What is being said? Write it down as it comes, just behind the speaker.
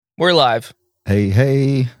We're live.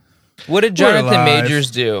 Hey. What did Jonathan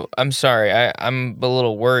Majors do? I'm sorry. I'm a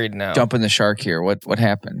little worried now. Jumping the shark here. What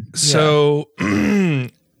happened? So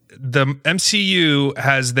the MCU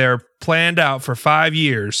has their planned out for 5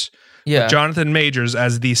 years. Yeah. With Jonathan Majors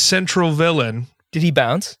as the central villain. Did he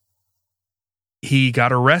bounce? He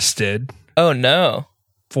got arrested Oh, no.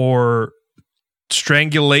 for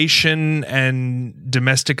strangulation and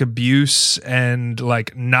domestic abuse and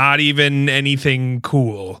like not even anything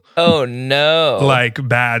cool. Oh, no. Like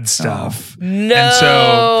bad stuff. No. And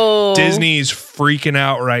so Disney's freaking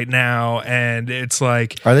out right now, and it's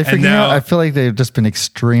like, Are they freaking now, out? I feel like they've just been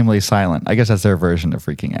extremely silent. I guess that's their version of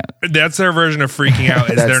freaking out. That's their version of freaking out.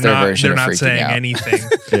 Is That's their they're version of not freaking saying out. anything.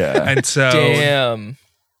 Yeah. And so Damn.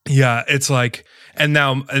 yeah, it's like, and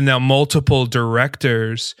now multiple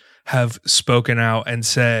directors have spoken out and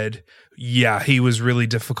said, yeah, he was really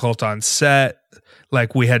difficult on set.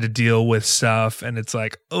 Like we had to deal with stuff, and it's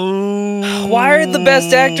like, oh, Why are the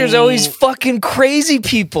best actors always fucking crazy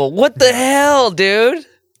people? What the hell, dude?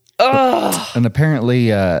 Ugh. And apparently,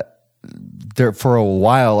 there for a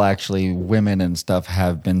while, actually, women and stuff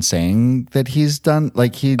have been saying that he's done,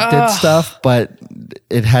 like he did stuff, but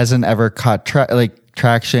it hasn't ever caught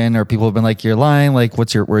traction, or people have been like, "You're lying." Like,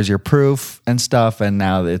 where's your proof and stuff? And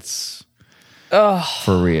now it's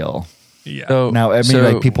for real. yeah. So Now, I mean,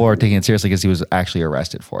 like people are taking it seriously because he was actually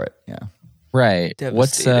arrested for it. Yeah. right.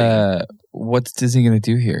 Devastating. What's Disney going to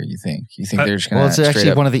do here? You think they're just going to Well, it's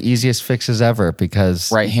actually one of the easiest fixes ever because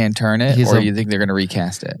right hand turn it, He's or a- you think they're going to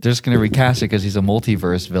recast it? they're just going to recast it because he's a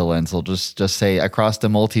multiverse villain. So they'll just say across the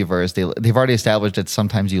multiverse, they've already established that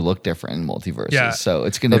sometimes you look different in multiverses. Yeah. So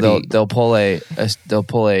it's going So to be they'll pull a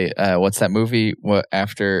what's that movie? What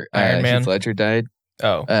after Iron Man? Heath Ledger died?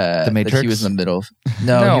 Oh. The Like Matrix? he was in the middle of he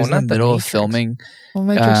No, was in not the The middle of Matrix. filming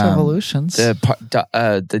Matrix um, Evolutions.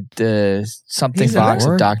 the something He's in box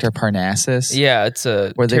that? of Dr. Parnassus. Yeah, it's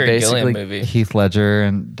a Where they Terry Gilliam basically- movie. Heath Ledger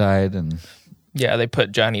and died, and Yeah, they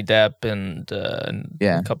put Johnny Depp and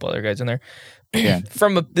Yeah. a couple other guys in there. Yeah.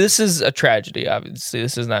 This is a tragedy, obviously.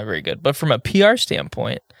 This is not very good. But from a PR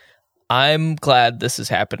standpoint, I'm glad this is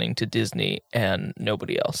happening to Disney and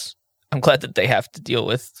nobody else. I'm glad that they have to deal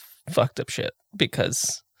with fucked up shit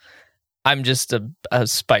because I'm just a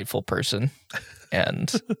spiteful person and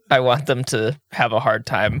I want them to have a hard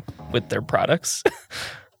time with their products.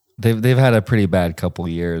 they've had a pretty bad couple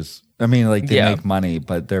years. I mean, like they Yeah. make money,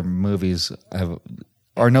 but their movies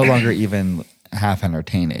are no longer even half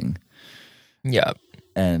entertaining. Yeah.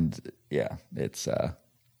 And yeah,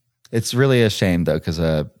 it's really a shame though, because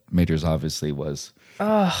Majors obviously was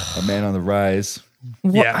a man on the rise.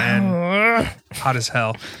 Yeah, man. Hot as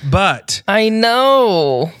hell. But I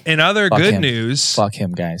know. in other Fuck good him. news, Fuck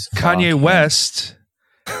him, guys. Fuck Kanye him. West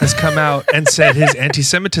has come out and said his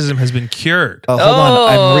anti-Semitism has been cured. Oh, hold on.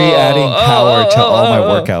 I'm re-adding power to all my oh.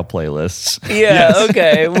 workout playlists. Yeah,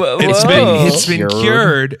 okay. It's been Cured?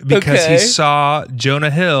 cured because Okay. he saw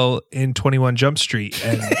Jonah Hill in 21 Jump Street,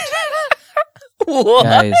 and What?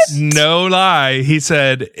 Guys, no lie, he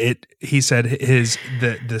said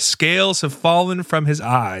the scales have fallen from his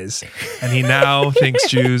eyes, and he now thinks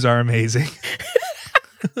Jews are amazing.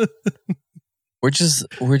 we're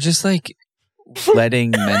just like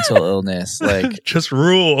letting mental illness like Just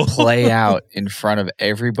rule. play out in front of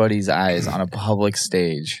everybody's eyes on a public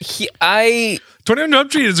stage. I 21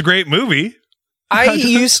 Jump Street is a great movie.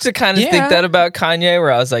 used to kind of Yeah. think that about Kanye,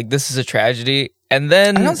 where I was like, "This is a tragedy," and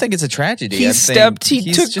then I don't think it's a tragedy. he I think He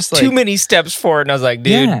he's took just too like, many steps forward, and I was like,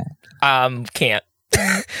 "Dude, yeah. can't,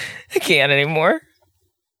 I can't anymore."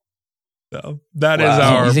 So that is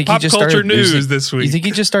Wow. our You think he pop just culture started news losing- this week. You think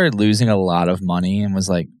he just started losing a lot of money and was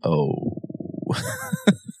like, oh.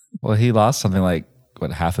 Well, he lost something like,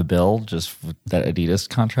 $500 million just with that Adidas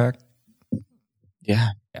contract? Yeah,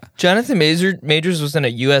 Jonathan Majors was in a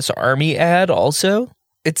U.S. Army ad. Also,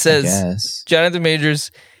 it says yes. Jonathan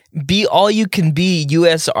Majors "Be All You Can Be"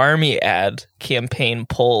 U.S. Army ad campaign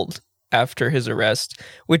pulled after his arrest,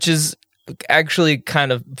 which is actually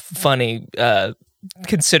kind of funny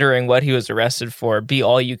considering what he was arrested for. Be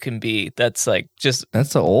all you can be. That's like just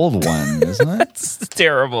That's the old one, isn't it? that's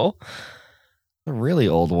terrible. A really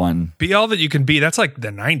old one. Be all that you can be. That's like the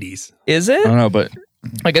 90s. Is I it? don't know, but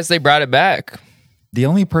I guess they brought it back. The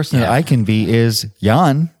only person that Yeah. I can be is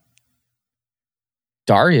Jan.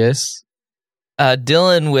 Darius,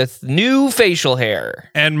 Dylan with new facial hair.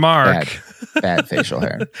 And Mark. bad facial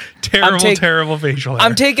hair. Terrible, I'm terrible facial hair.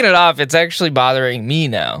 I'm taking it off. It's actually bothering me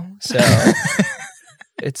now. So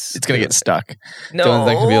it's It's gonna get stuck. no. Dylan's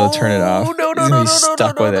not gonna be able to turn it off. No, no, He's no, gonna no, be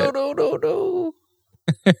stuck no, with no, it. no, no, no.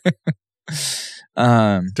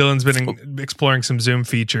 Dylan's been exploring some Zoom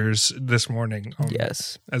features this morning.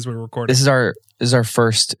 Yes. As we're recording. This is our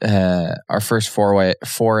first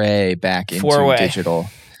foray back into Four-way. digital.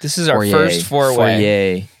 This is our first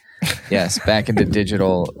four-way. Yes, back into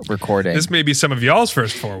digital recording. This may be some of y'all's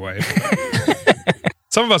first four-way.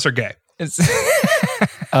 Some of us are gay.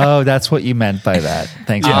 Oh, that's what you meant by that.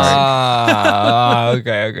 Thanks, Mark.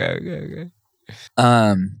 Okay.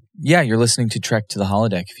 Yeah, you're listening to Trek to the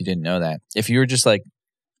Holodeck. If you didn't know that, if you were just like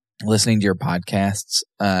listening to your podcasts,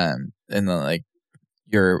 and then like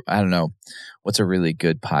I don't know, what's a really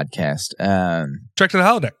good podcast? Trek to the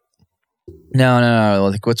Holodeck. No.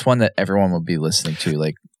 Like, what's one that everyone will be listening to?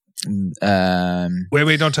 Like,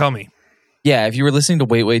 Wait, don't tell me. yeah, if you were listening to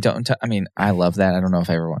Wait, Don't Tell, I mean, I love that. I don't know if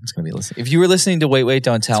everyone's going to be listening. If you were listening to Wait,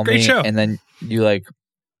 Don't Tell It's a great Me, show. and then you like,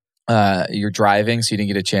 you're driving, so you didn't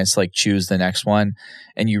get a chance to like choose the next one,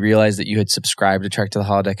 and you realize that you had subscribed to Trek to the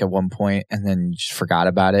Holodeck at one point, and then you just forgot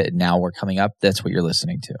about it, and now we're coming up. That's what you're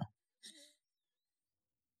listening to.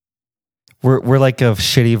 We're like a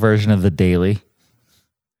shitty version of the Daily.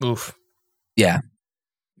 Oof. Yeah.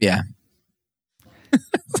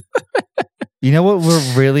 You know what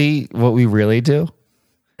we really do?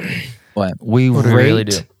 What? We What do rate we really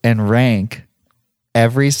do? and rank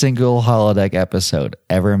every single holodeck episode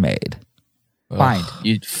ever made.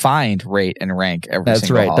 You find, rate, and rank every That's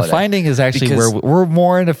single right. The holodeck. finding is actually Because- where we're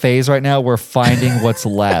more in a phase right now. We're finding what's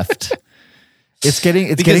left. It's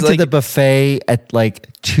getting Because, to like- the buffet at like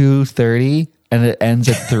 2:30 and it ends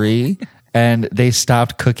at 3 and they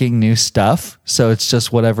stopped cooking new stuff, so it's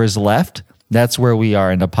just whatever's left. That's where we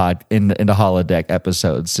are in the holodeck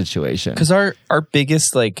episode situation. Because our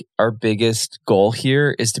biggest goal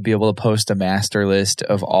here is to be able to post a master list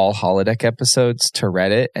of all holodeck episodes to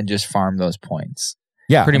Reddit and just farm those points.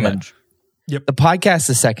 Yeah, Pretty And then much. The podcast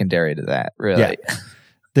is secondary to that, really. Yeah.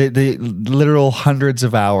 The literal hundreds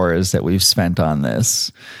of hours that we've spent on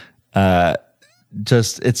this,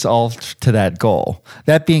 it's all to that goal.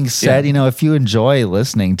 That being said, if you enjoy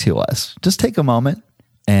listening to us, just take a moment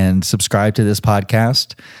and subscribe to this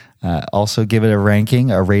podcast. Also give it a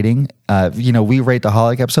ranking, a rating. We rate the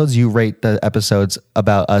holodeck episodes. You rate the episodes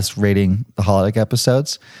about us rating the holodeck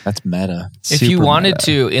episodes. That's meta. If you Super wanted meta.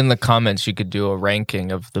 to, in the comments, you could do a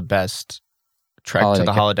ranking of the best Trek to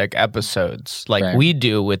the Holodeck episodes, like Right. we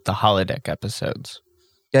do with the Holodeck episodes.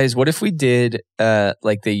 Guys, what if we did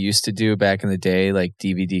like they used to do back in the day, like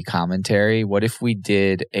DVD commentary? What if we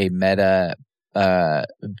did a meta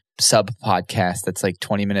sub podcast that's like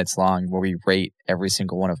 20 minutes long where we rate every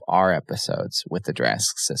single one of our episodes with the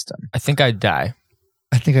Drask system? I think I'd die.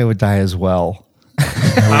 I think I would die as well.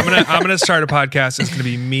 I'm gonna start a podcast. It's gonna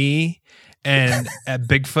be me and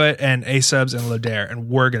Bigfoot and A-Subs and Lodair, and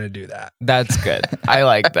we're gonna do that. That's good. I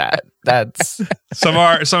like that. That's Some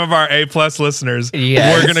of our A+ listeners,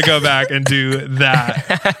 Yes. we're gonna go back and do that,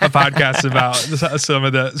 a podcast about some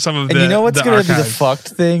of the. And you know what's the going to be the archives. fucked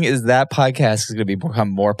thing is that podcast is going to become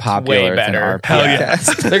more popular way than better. our Hell yeah.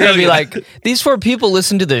 podcast. they're gonna be like, these four people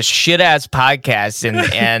listen to this shit ass podcast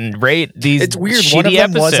and rate these. It's weird. Shitty One of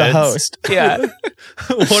them was a episodes. host. Yeah.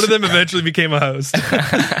 One of them eventually became a host.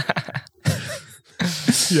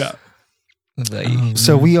 Yeah.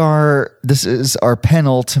 So this is our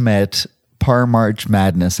penultimate Par March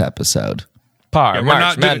Madness episode. Par we're March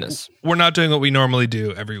not Madness. we're not doing what we normally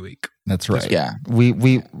do every week. That's right. Yeah.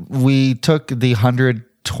 We took the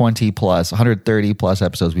 120 plus, 130 plus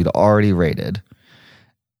episodes we'd already rated,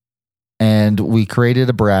 and we created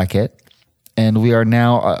a bracket. And we are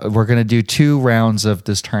now we're going to do 2 rounds of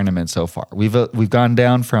this tournament so far. We've gone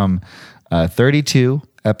down from 32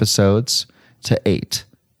 episodes to 8,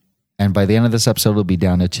 and by the end of this episode, we'll be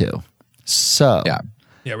down to 2. So Yeah,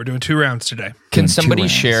 we're doing 2 rounds today. Can Two somebody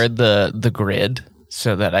rounds. share the grid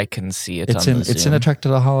so that I can see it? it's on in the it's Zoom? in a Trek to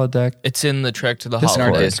the Holodeck It's in the Trek to the It's in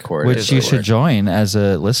our Holodeck. Discord. which you should join as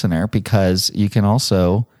a listener, because you can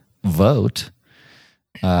also vote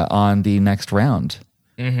on the next round.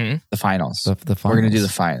 Mm-hmm. The finals. The We're going to do finals.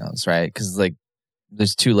 the finals, right? Because like,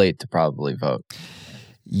 it's too late to probably vote.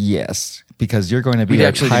 Yes, because you're going to be We our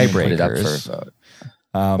actually didn't put it up for a tiebreakers vote.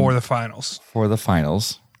 For the finals. for the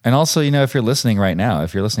finals. And also, if you're listening right now,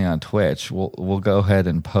 if you're listening on Twitch, we'll go ahead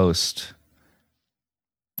and repost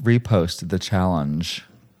the challenge.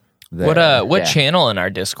 There. What Yeah. channel in our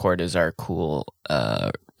Discord is our cool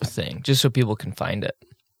thing? Just so people can find it.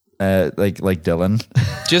 Like Dylan.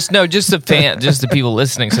 Just the people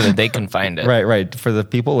listening so that they can find it. Right. For the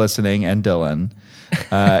people listening and Dylan,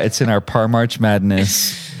 it's in our Par March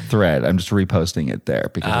Madness thread. I'm just reposting it there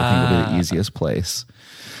because I think it'll be the easiest place.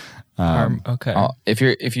 Okay.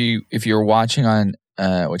 If you're watching on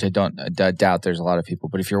which I doubt there's a lot of people,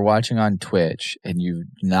 but if you're watching on Twitch and you're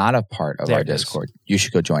not a part of our Discord, you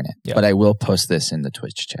should go join it. Yep. But I will post this in the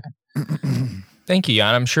Twitch chat. Thank you,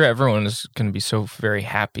 Jan. I'm sure everyone is going to be so very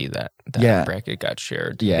happy that bracket got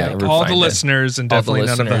shared. Yeah, all the listeners and definitely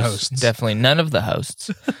none of the hosts. Definitely none of the hosts.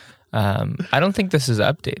 I don't think this is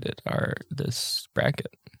updated, this bracket.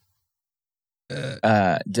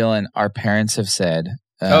 Dylan, our parents have said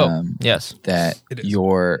yes, that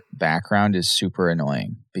your background is super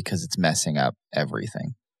annoying because it's messing up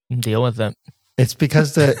everything. Deal with it. It's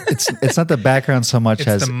because it's not the background so much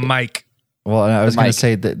as the mic. Well, I was going to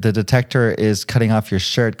say that the detector is cutting off your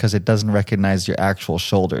shirt because it doesn't recognize your actual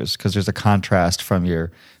shoulders because there's a contrast from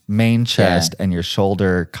your main chest and your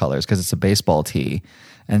shoulder colors because it's a baseball tee.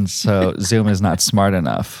 And so Zoom is not smart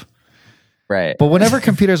enough. Right. But whenever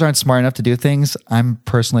computers aren't smart enough to do things, I'm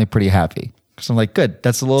personally pretty happy. Because I'm like, good,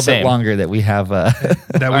 that's a little bit longer that we have.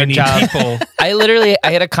 That we need people. I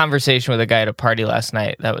had a conversation with a guy at a party last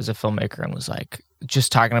night that was a filmmaker and was like,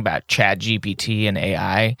 just talking about ChatGPT and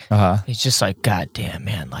AI. He's just like, God damn,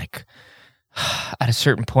 man, like at a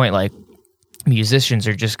certain point, like musicians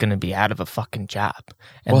are just going to be out of a fucking job.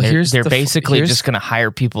 And they're basically just going to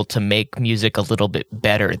hire people to make music a little bit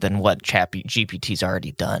better than what ChatGPT's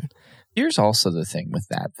already done. Here's also the thing with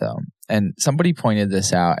that, though. And somebody pointed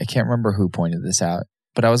this out. I can't remember who pointed this out,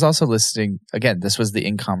 but I was also listening. Again, this was the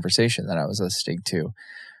In Conversation that I was listening to.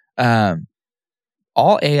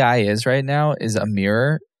 All AI is right now is a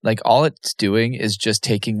mirror. Like all it's doing is just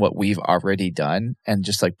taking what we've already done and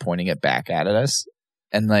just like pointing it back at us.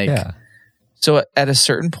 And so at a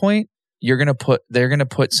certain point, they're going to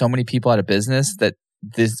put so many people out of business that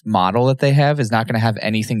this model that they have is not going to have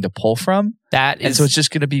anything to pull from. And so it's just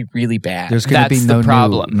going to be really bad. There's going to be no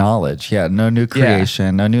new knowledge. Yeah, no new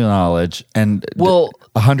creation, no new knowledge. And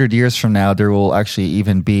 100 years from now, there will actually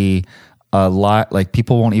even be a lot, like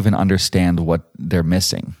people won't even understand what they're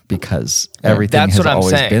missing because everything has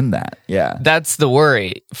always been that. Yeah. That's the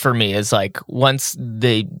worry for me is like once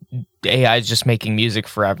the AI is just making music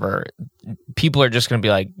forever, people are just going to be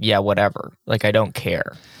like, yeah, whatever. Like, I don't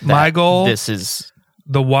care. My goal is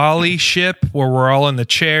the Wall-E ship where we're all in the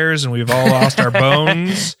chairs and we've all lost our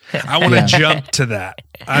bones. I want to jump to that.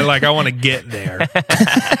 I want to get there.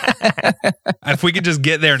 If we could just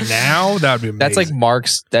get there now, that would be amazing.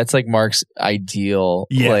 That's like Mark's ideal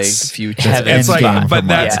future. It's like, but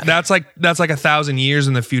that's like 1,000 years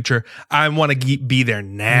in the future. I want to be there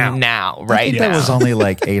now. Now, right? I think that was only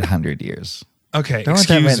like 800 years. Okay,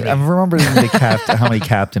 excuse me. I'm remembering how many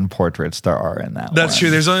captain portraits there are in that. That's true.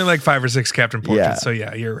 There's only like 5 or 6 captain portraits. Yeah. So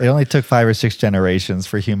yeah, you're right. It only took 5 or 6 generations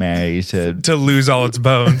for humanity to lose all its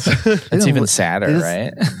bones. It's even sadder,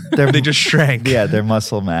 right? They just shrank. Yeah, their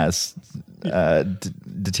muscle mass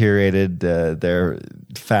deteriorated. Their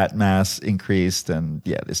fat mass increased, and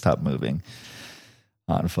they stopped moving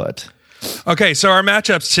on foot. Okay, so our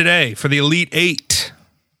matchups today for the Elite Eight.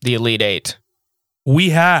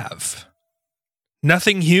 We have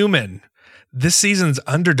Nothing Human, this season's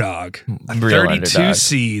underdog, a 32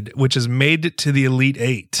 seed, which has made it to the Elite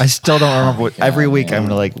Eight. I still don't remember. Every week I'm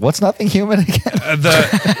like, what's Nothing Human again?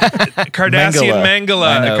 The Cardassian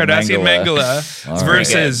Mangala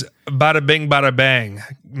versus Bada Bing Bada Bang.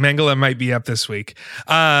 Mangala might be up this week.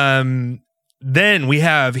 Then we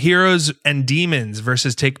have Heroes and Demons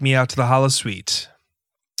versus Take Me Out to the Holosuite.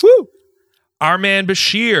 Woo! Arman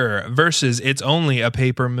Bashir versus It's Only a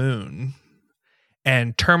Paper Moon.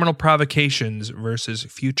 And Terminal Provocations versus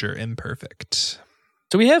Future Imperfect.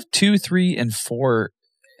 So we have 2, 3, and 4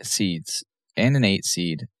 seeds, and an 8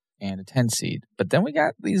 seed, and a 10 seed. But then we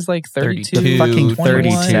got these like 32 fucking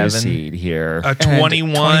 32 seed here. A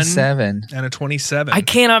 21 27. And a 27. I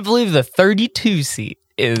cannot believe the 32 seed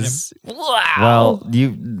is wow. Well,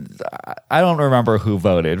 I don't remember who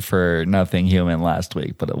voted for Nothing Human last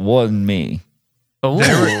week, but it wasn't me.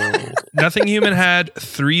 Nothing Human had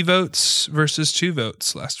 3 votes versus 2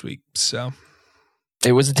 votes last week. So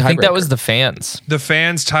it was a tie. I think that was the fans. The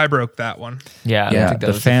fans tie broke that one. Yeah. I think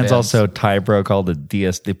the fans also tie broke all the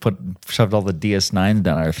DS. They shoved all the DS9s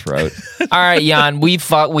down our throat. All right, Jan, we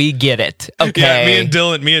get it. Okay. Yeah, me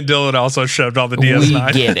and Dylan also shoved all the DS9.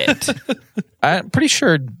 We get it. I'm pretty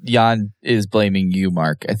sure Jan is blaming you,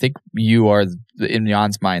 Mark. I think you are, in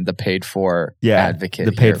Jan's mind, the paid-for advocate.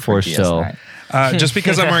 The paid-for still. Just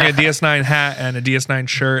because I'm wearing a DS9 hat and a DS9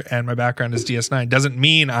 shirt and my background is DS9 doesn't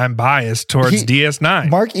mean I'm biased towards DS9.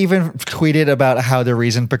 Mark even tweeted about how the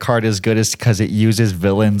reason Picard is good is because it uses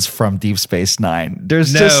villains from Deep Space Nine.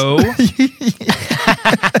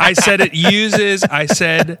 I said it uses. I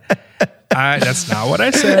said That's not what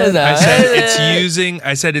I said. I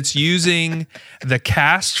said it's using the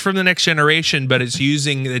cast from the Next Generation, but it's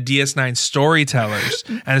using the DS9 storytellers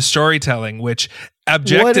and storytelling, which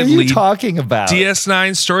objectively, what are you talking about?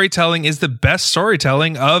 DS9 storytelling is the best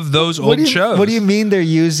storytelling of those old shows. What do you mean they're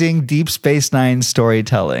using Deep Space Nine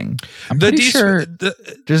storytelling? I'm pretty sure.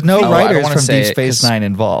 There's no writers from Deep it, Space Nine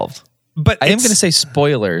involved. But I am going to say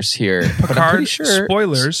spoilers here. Picard, but I'm pretty sure,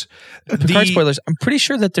 spoilers. Picard spoilers. I'm pretty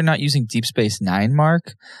sure that they're not using Deep Space Nine,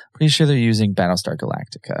 Mark. Pretty sure they're using Battlestar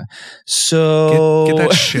Galactica. So get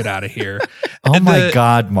that shit out of here. Oh my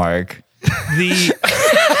God, Mark.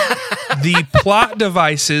 The plot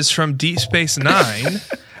devices from Deep Space Nine,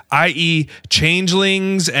 i.e.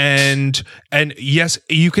 changelings and yes,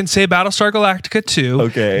 you can say Battlestar Galactica too.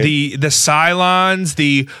 Okay. The Cylons,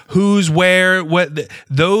 the who's where, what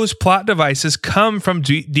those plot devices come from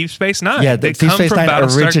Deep Space Nine. Yeah, they Deep come Space from Nine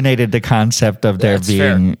Battlestar. originated the concept of there That's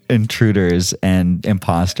being intruders and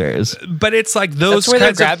imposters. But it's like those That's where they're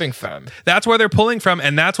kinds of, grabbing from. that's where they're pulling from,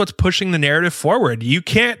 and that's what's pushing the narrative forward. You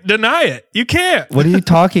can't deny it. You can't. What are you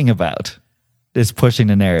talking about? Is pushing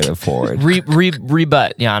the narrative forward.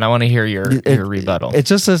 Rebut, Jan. I want to hear your rebuttal. It's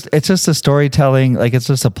just a storytelling, like it's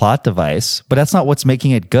just a plot device, but that's not what's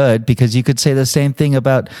making it good, because you could say the same thing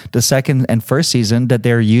about the second and first season, that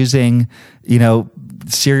they're using,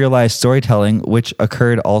 serialized storytelling, which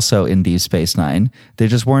occurred also in Deep Space Nine. They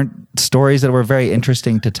just weren't stories that were very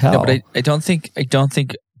interesting to tell. No, but I don't think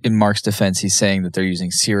in Mark's defense, he's saying that they're using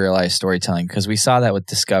serialized storytelling, because we saw that with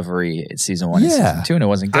Discovery in season 1 and season 2, and it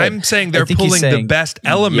wasn't good. I'm saying they're pulling the best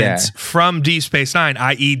elements from Deep Space Nine,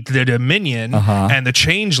 i.e. the Dominion and the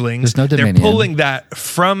Changelings. There's no Dominion. They're pulling that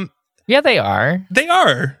from... Yeah, they are. They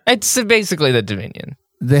are. It's basically the Dominion.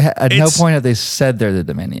 At no point have they said they're the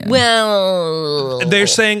Dominion. Well, they're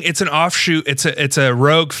saying it's an offshoot. It's a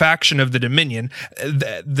rogue faction of the Dominion.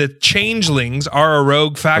 The Changelings are a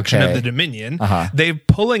rogue faction of the Dominion. They're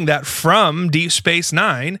pulling that from Deep Space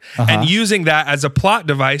Nine and using that as a plot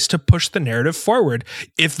device to push the narrative forward.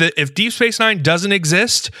 If Deep Space Nine doesn't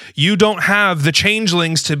exist, you don't have the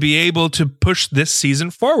Changelings to be able to push this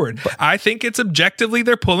season forward. I think it's objectively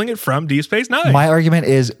they're pulling it from Deep Space Nine. My argument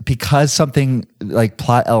is, because something like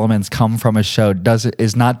plot elements come from a show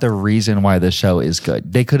is not the reason why the show is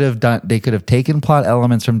good. They could have taken plot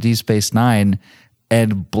elements from Deep Space Nine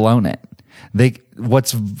and blown it.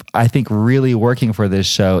 What's I think really working for this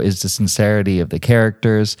show is the sincerity of the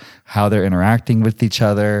characters, how they're interacting with each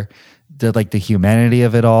other, the humanity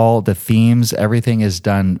of it all, the themes, everything is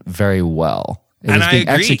done very well. It is being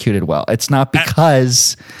executed well. It's not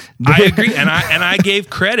because I agree, and I gave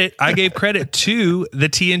credit. I gave credit to the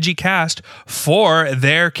TNG cast for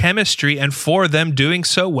their chemistry and for them doing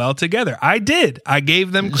so well together. I did. I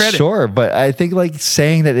gave them credit. Sure, but I think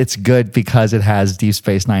saying that it's good because it has Deep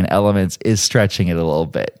Space Nine elements is stretching it a little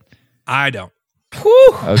bit. I don't.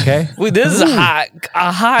 Whew. Okay. Wait, this is a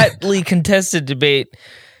hotly contested debate.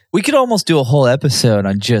 We could almost do a whole episode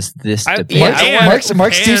on just this debate.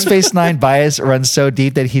 Mark's Deep Space Nine bias runs so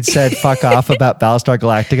deep that he'd said "fuck off" about Battlestar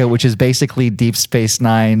Galactica, which is basically Deep Space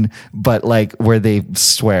Nine, but where they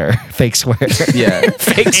swear, fake swear. Yeah,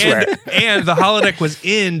 fake swear. And the holodeck was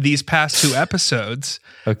in these past 2 episodes,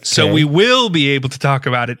 so we will be able to talk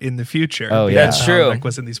about it in the future. Oh yeah, that's true. The holodeck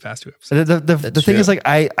was in these past 2 episodes. The thing is,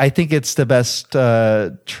 I think it's the best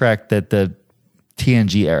Trek that the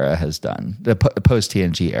TNG era has done, the post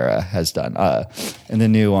TNG era has done, and the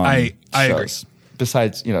new I agree. shows.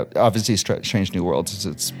 Besides, obviously Strange New Worlds,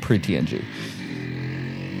 it's pre TNG.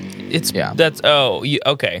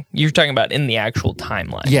 Okay. You're talking about in the actual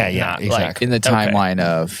timeline. Yeah, exactly. In the timeline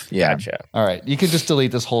of Gotcha. All right, you can just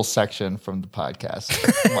delete this whole section from the podcast,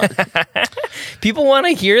 Mark. People want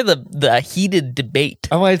to hear the heated debate.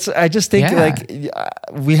 I just think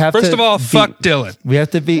we have First to. of all, fuck Dylan. We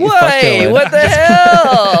have to be. Wait, fuck Dylan. what the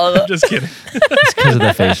hell? Just kidding. It's because of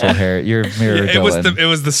the facial hair. You're mirror Dylan. It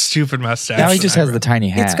was the stupid mustache. Now he just has the tiny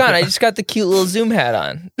hat. It's gone. I just got the cute little Zoom hat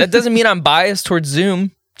on. That doesn't mean I'm biased towards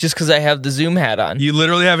Zoom just because I have the Zoom hat on. You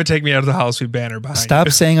literally have a Take Me Out of the House with banner behind Stop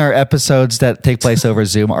you. saying our episodes that take place over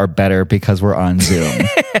Zoom are better because we're on Zoom.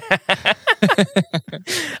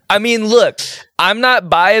 I mean, look, I'm not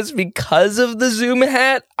biased because of the Zoom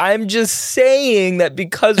hat. I'm just saying that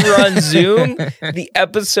because we're on Zoom, the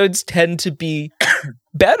episodes tend to be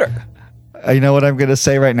better. You know what I'm going to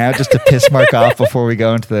say right now, just to piss Mark off before we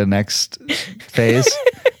go into the next phase?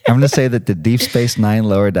 I'm going to say that the Deep Space Nine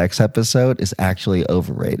Lower Decks episode is actually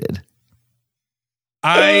overrated.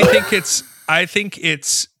 I think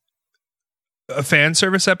it's a fan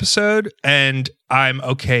service episode, and I'm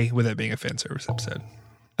okay with it being a fan service episode.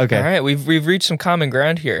 Okay. All right, we've reached some common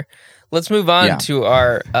ground here. let's move on Yeah. to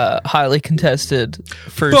our highly contested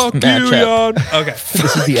first Fuck you, matchup. Jan. Okay.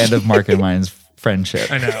 This is the end of Mark and mine's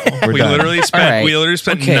friendship. I know. We're We done. literally spent All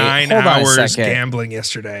right. 9 hold on a hours second. gambling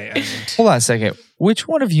yesterday. And Hold on a second. Which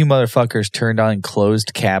one of you motherfuckers turned on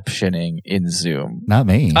closed captioning in Zoom? Not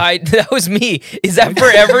me. That was me. Is that for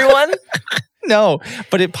everyone? No,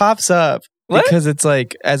 but it pops up What? because it's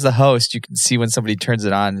like, as the host, you can see when somebody turns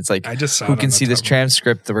it on. It's like, I just saw who it can on the see this top.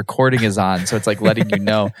 transcript? The recording is on, so it's like letting you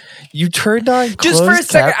know. You turned on Just for a closed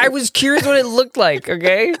second, cap- I was curious what it looked like.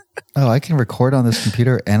 Okay. Oh, I can record on this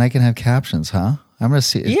computer and I can have captions, huh? I'm gonna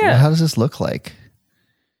see. Yeah. How does this look like?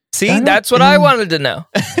 See, that's what I wanted to know.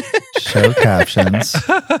 Show captions.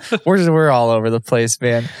 We're all over the place,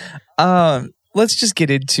 man. Let's just get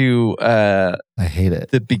into I hate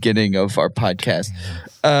it. the beginning of our podcast.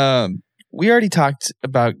 We already talked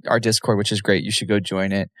about our Discord, which is great. You should go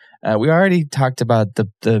join it. We already talked about the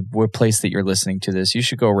place that you're listening to this. You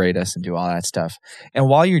should go rate us and do all that stuff. And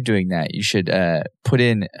while you're doing that, you should put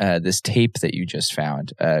in this tape that you just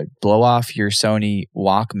found. Blow off your Sony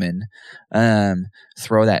Walkman.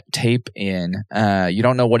 Throw that tape in. You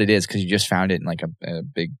don't know what it is because you just found it in like a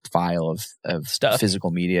big file of Stuff.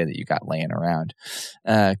 physical media that you got laying around.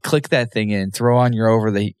 Click that thing in. Throw on your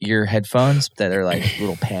over-the-ear headphones that are like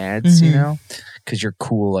little pads, you know, because you're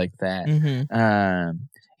cool like that. Mm-hmm.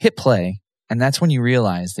 Hit play, and that's when you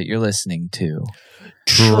realize that you're listening to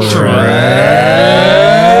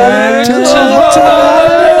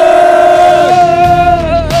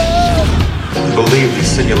You believe these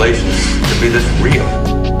simulations to be this real?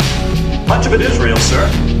 Much of it is real, sir.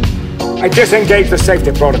 I disengage the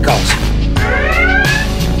safety protocols.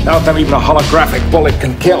 Doubt that even a holographic bullet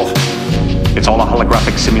can kill. It's all a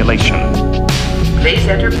holographic simulation. Please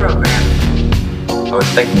enter program. I was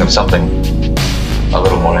thinking of something a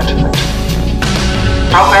little more intimate.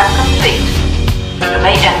 Program complete. You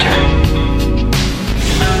may enter.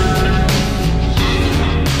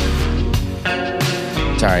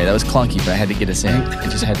 Sorry, that was clunky, but I had to get us in. I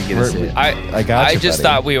just had to get us in. I got I you, just buddy.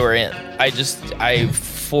 thought we were in. I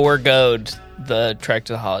foregoed the Trek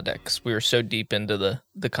to the Holodeck 'cause we were so deep into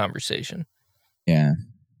the conversation. Yeah.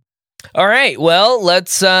 All right, well,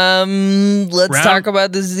 let's talk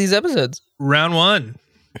about these episodes. Round 1.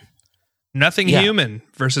 Nothing Yeah. Human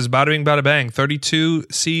versus Bada Bing Bada Bang. 32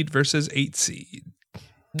 seed versus 8 seed.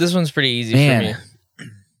 This one's pretty easy Man. for me.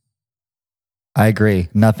 I agree.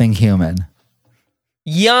 Nothing human.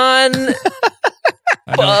 Jan,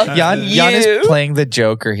 fuck Jan you. is playing the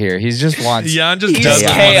Joker here. He's just wants. Jan just He's doesn't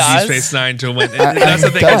chaos. want Deep Space Nine to win. I'm That's the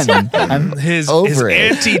thing. is done. I'm his over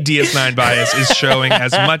it. anti-DS9 bias is showing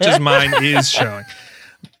as much as mine is showing.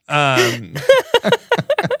 I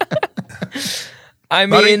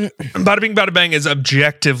mean, Bada Bing Bada Bang is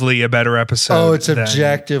objectively a better episode. Oh, it's than-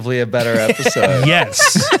 objectively a better episode.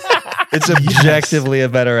 Yes. It's objectively a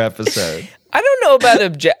better episode. I don't know about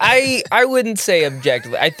I wouldn't say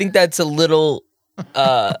objectively. I think that's a little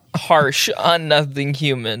harsh on Nothing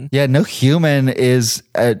Human. Yeah, no human is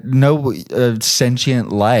no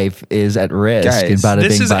sentient life is at risk Guys, in Bada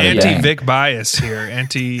This Bing is Bada Bang. anti-Vic bias here.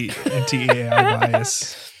 Anti-AI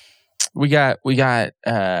bias. We got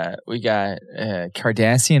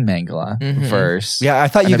Cardassian Mangala verse. Yeah, I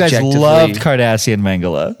thought you An guys objectively- loved Cardassian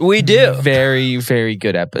Mangala. We do. Very, very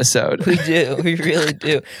good episode. We do. We really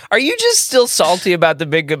do. Are you just still salty about the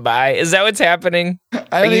big goodbye? Is that what's happening? I Are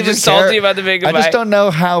don't you even just care. salty about the big I goodbye? just don't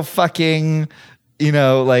know how fucking,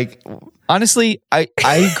 like Honestly, I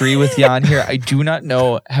agree with Jan here. I do not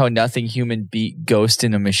know how Nothing Human beat Ghost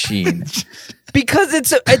in a Machine. Because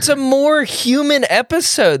it's a more human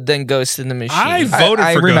episode than Ghost in the Machine. I voted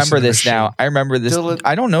I for Ghost remember in the this Machine. now. I remember this. Dylan-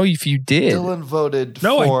 I don't know if you did. Dylan voted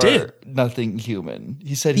No, I for did. Nothing Human.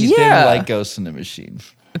 He said he Yeah. didn't like Ghost in the Machine.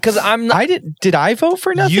 Because I'm not. I did. Did I vote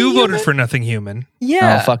for Nothing You Human? voted for Nothing Human.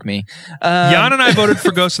 Yeah. Oh, fuck me. Jan and I voted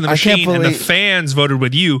for Ghost in the I can't Machine, and the believe- fans voted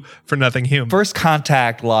with you for Nothing Human. First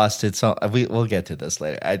Contact lost its own. We'll get to this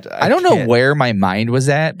later. I I don't know can't- where my mind was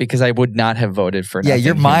at because I would not have voted for. Yeah, Nothing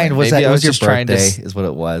your mind Human. was Maybe that I it was your just trying to. birthday, is what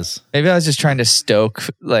it was. Maybe I was just trying to stoke.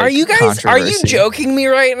 Like, Are you guys? Are you controversy. joking me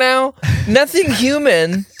right now? Nothing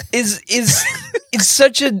Human is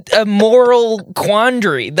such a moral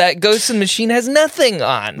quandary that Ghost in the Machine has nothing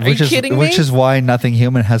on. Are you kidding me? Which is why Nothing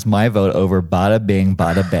Human has my vote over Bada Bing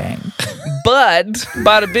Bada Bang. But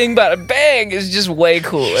Bada Bing Bada Bang is just way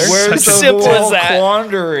cooler. Where's the Simple as that.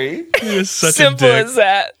 quandary? You're such Simple a dick. as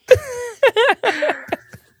that.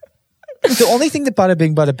 The only thing that Bada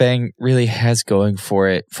Bing Bada Bang really has going for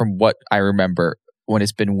it, from what I remember, when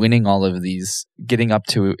it's been winning all of these, getting up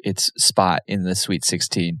to its spot in the Sweet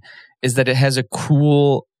 16, is that it has a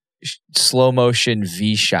cool slow motion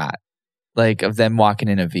V shot like of them walking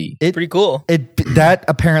in a V. Pretty cool. That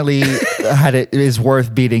apparently is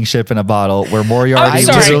worth beating ship in a bottle, where Moriarty I'm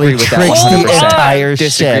sorry. literally Disagree with that. tricks the 100%. entire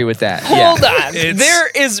Disagree ship. with that. Hold on. It's- There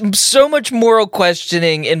is so much moral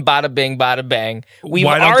questioning in Bada Bing, Bada Bang.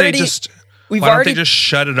 Why don't they just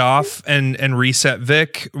shut it off and reset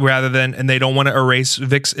Vic rather than, and they don't want to erase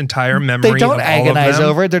Vic's entire memory. They don't of agonize all of them?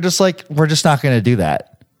 over it. They're just like, we're just not going to do that.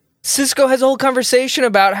 Cisco has a whole conversation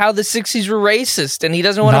about how the 60s were racist and he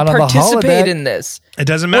doesn't want Not to on the participate holodeck. in this. It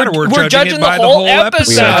doesn't matter. We're We're judging judging it by the the whole whole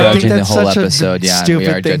episode. We are I judging think the that's whole such episode, a Jan. We stupid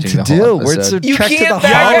are thing judging to the whole do. We're episode. You trek to can't the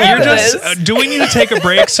back holodeck. out You're of just. this. Do we need to take a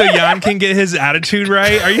break so Jan can get his attitude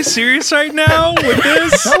right? Are you serious right now with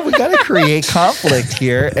this? No, we got to create conflict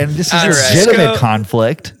here, and this is All right. legitimate Cisco-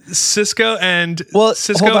 conflict. Cisco and Well,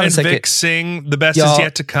 Cisco hold on a and second. Vic sing "The Best Is Y'all-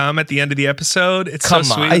 Yet to Come" at the end of the episode. It's Come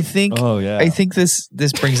so on. sweet. I think. Oh, yeah. I think this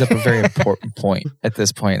brings up a very important point at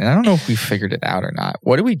this point, and I don't know if we figured it out or not.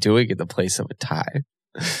 What are we doing in the place of a tie?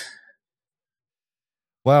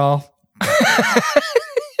 Well,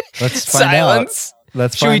 let's find Silence. out.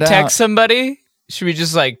 Let's Should we find text out. somebody? Should we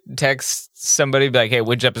just like text somebody, be like, hey,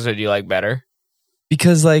 which episode do you like better?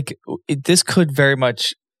 Because like this could very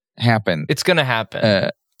much happen. It's going to happen.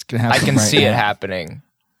 It's gonna I happen can right see it now. happening.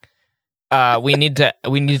 We need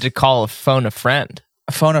to call phone a friend.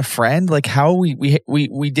 Phone a friend. Like how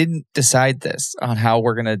we didn't decide this on how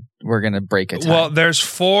we're gonna break a tie. Well, there's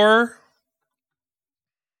four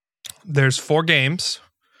games.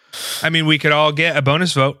 I mean, we could all get a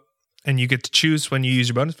bonus vote, and you get to choose when you use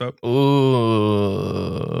your bonus vote.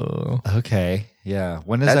 Ooh. Okay, yeah.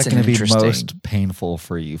 When is That's that going to be interesting. most painful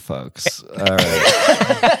for you folks? All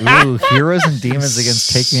right. Ooh, Heroes and Demons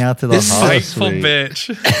against Take Me Out to the Spiteful Holosuite. bitch.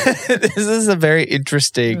 this is a very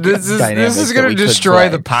interesting. This is dynamic that going we to could destroy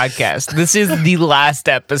play. the podcast. This is the last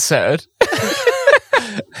episode.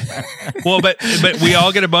 Well, but we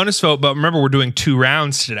all get a bonus vote. But remember, we're doing 2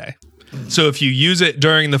 rounds today. So if you use it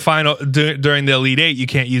during the final, during the Elite Eight, you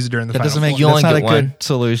can't use it during the That final. doesn't make You that's only not a get one. good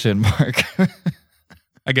solution, Mark.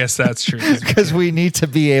 I guess that's true. too. Because we need to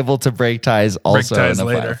be able to break ties also. ties in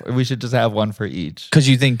the later. final. We should just have one for each. Because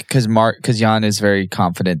you think because Jan is very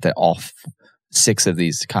confident that all 6 of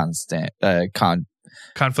these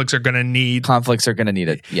Conflicts are going to need. conflicts are going to need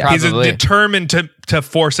it. Yeah, He's Probably. determined to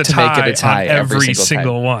force a To tie, make it a tie on every every single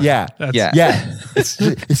single time. one. Yeah. That's, yeah. Yeah,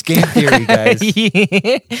 it's game theory, guys.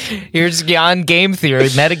 Here's Jan Game Theory,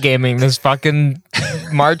 metagaming this fucking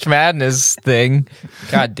March Madness thing.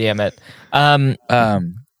 God damn it.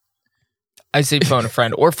 I say phone a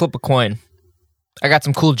friend or flip a coin. I got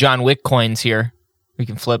some cool John Wick coins here. We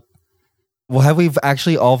can flip. Well, have we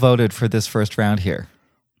actually all voted for this first round here?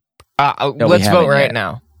 No, we Let's vote haven't right yet.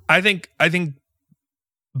 now. I think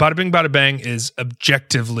Bada Bing Bada Bang is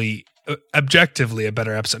objectively a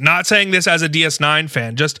better episode. Not saying this as a DS9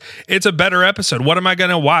 fan, just it's a better episode. What am I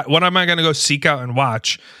gonna watch? What am I gonna go seek out and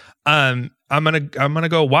watch? I'm gonna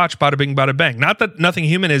go watch Bada Bing Bada Bang. Not that Nothing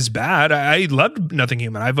Human is bad. I loved Nothing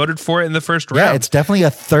Human. I voted for it in the first round. Yeah, it's definitely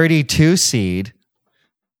a 32 seed.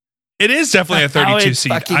 It is definitely a 32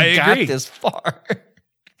 seed. I agree. This far.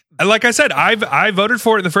 Like I said, I voted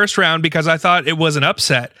for it in the first round because I thought it was an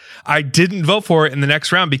upset. I didn't vote for it in the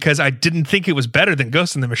next round because I didn't think it was better than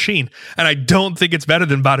Ghost in the Machine, and I don't think it's better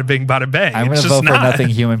than Bada Bing Bada Bang. I'm going It's to just vote for not. Nothing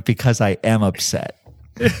Human because I am upset.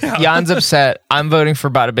 Jan's upset. I'm voting for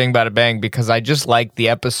Bada Bing Bada Bang because I just like the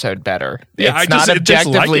episode better. Yeah, I it's not just like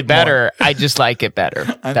objectively it more. better. I just like it better.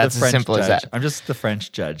 I'm That's the as French simple as judge. that. I'm just the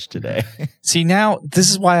French judge today. See, now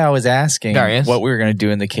this is why I was asking Darius? what we were going to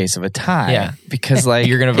do in the case of a tie. Yeah. Because like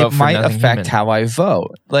You're gonna vote it for might Nothing affect Human. how I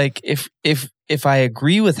vote. Like if I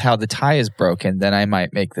agree with how the tie is broken, then I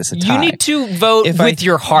might make this a tie. You need to vote If I with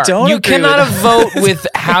your heart. don't You agree cannot with- vote with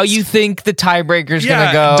how you think the tiebreaker is going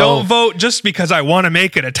to go. Don't vote just because I want to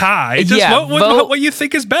make it a tie. Just Yeah, vote with vote- what you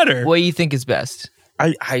think is better. What you think is best.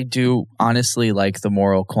 I do honestly like the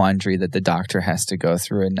moral quandary that the Doctor has to go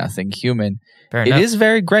through in Nothing Human. Fair It enough. is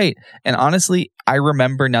very great. And honestly, I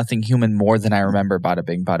remember Nothing Human more than I remember Bada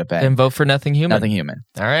Bing Bada Bang. Then vote for Nothing Human. Nothing Human.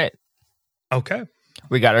 All right. Okay.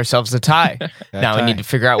 We got ourselves a tie. Now we tie. need to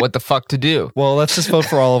figure out what the fuck to do. Well, let's just vote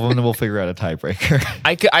for all of them and we'll figure out a tiebreaker.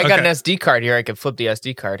 I got Okay. an SD card here. I could flip the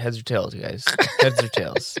SD card. Heads or tails, you guys? Heads or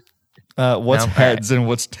tails? What's No. heads and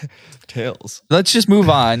what's tails? Let's just move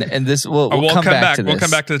on, and this we'll we'll come come back back. to this. We'll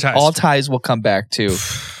come back to the ties. All ties will come back to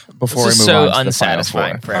before This we is move so on to the final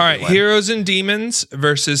unsatisfying four. for All right. everyone. Heroes and Demons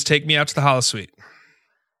versus Take Me Out to the Holosuite.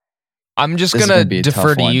 I'm just This is going gonna to be a defer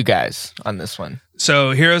tough to one. you guys on this one.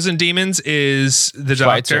 So Heroes and Demons is the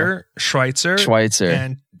Schweitzer. Doctor Schweitzer. Schweitzer.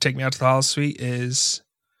 And Take Me Out to the Holosuite is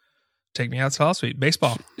Take Me Out to the Holosuite.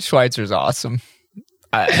 Baseball. Schweitzer's awesome.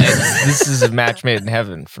 This is a match made in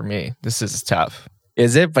heaven for me. This is tough.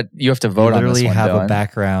 Is it? But you have to vote on this Literally one, have Dylan. a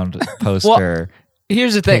background poster.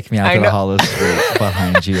 Here's the thing. Take me out to the Hollow Street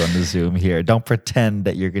behind you on the Zoom here. Don't pretend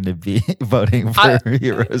that you're going to be voting for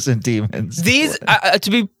Heroes and Demons. These, to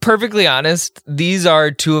be perfectly honest, these are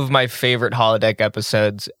two of my favorite holodeck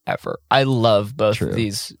episodes ever. I love both of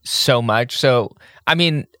these so much. So, I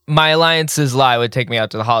mean, my alliances lie would take me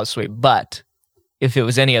out to the Hollow Suite, but if it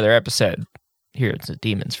was any other episode, Heroes and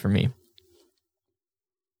Demons for me.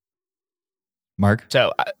 Mark?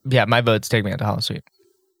 So, yeah, my votes take me out to Hollow Suite.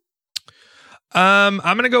 I'm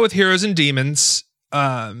going to go with Heroes and Demons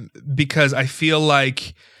because I feel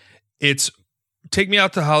like it's Take Me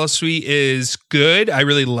Out to Hollow Suite is good. I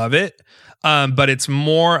really love it. But it's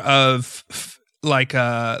more of like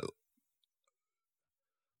a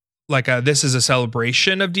this is a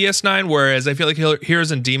celebration of DS9, whereas I feel like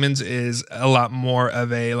Heroes and Demons is a lot more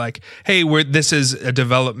of a like, hey, this is a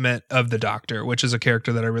development of the Doctor, which is a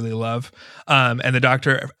character that I really love. And the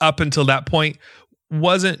Doctor up until that point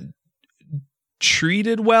wasn't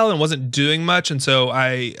treated well and wasn't doing much, and so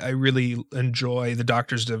I really enjoy the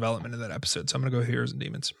Doctor's development in that episode. So I'm gonna go Heroes and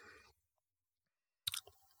Demons.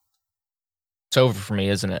 It's over for me,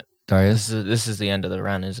 isn't it? Darius? This is the end of the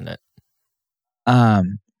run, isn't it?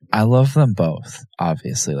 I love them both.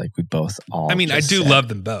 Obviously, like we both all. I mean, I do love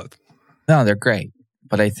them both. No, they're great,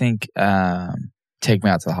 but I think Take Me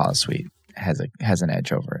Out to the Hollow Suite has an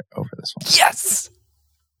edge over this one. Yes.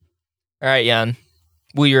 All right, Jan.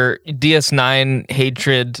 Will your DS9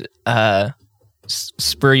 hatred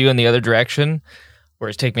spur you in the other direction, or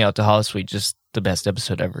is Take Me Out to Hollow Suite just the best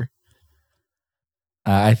episode ever?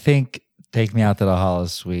 I think Take Me Out to the Hollow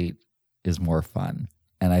Suite is more fun.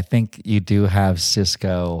 And I think you do have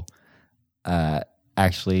Cisco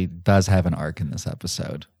actually does have an arc in this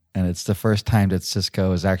episode. And it's the first time that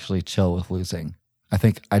Cisco is actually chill with losing. I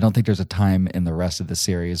don't think there's a time in the rest of the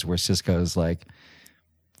series where Cisco's like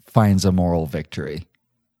finds a moral victory.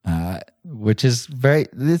 Which is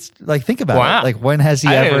it's like, think about it. Like, when has he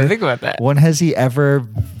I ever didn't even think about that. When has he ever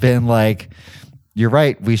been like, you're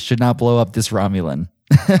right, we should not blow up this Romulan?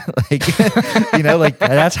 Like, you know, like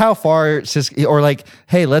that's how far Cisco, or like,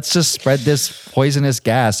 hey, let's just spread this poisonous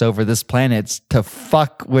gas over this planet to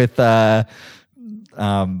fuck with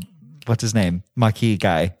what's his name? Maquis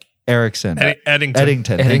guy. Erickson.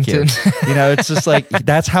 Eddington. Thank you. You know, it's just like,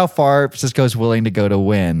 that's how far Cisco's willing to go to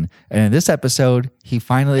win. And in this episode, he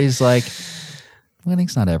finally is like,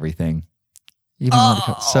 winning's not everything.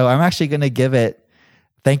 So I'm actually going to give it,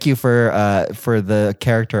 thank you for the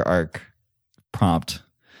character arc prompt.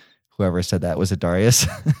 Whoever said that, was it Darius?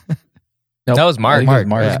 Nope. That was Mark. Mark.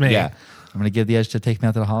 Yeah. I'm going to give the edge to Take Me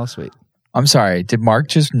Out to the Hollow Suite. I'm sorry. Did Mark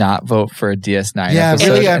just not vote for a DS9 yeah, episode?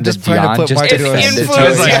 really, I'm just trying to put Mark into I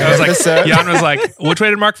was like, Jan was like, which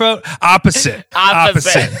way did Mark vote? Opposite.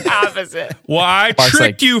 Well, I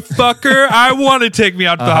tricked you, fucker. I want to Take Me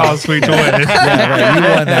Out to the Hollow Suite to win. Yeah, right. You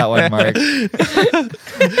won that one, Mark.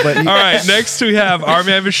 All right, next we have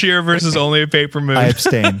Army Bashir versus Only a Paper Moon. I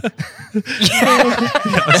abstain.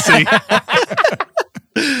 See?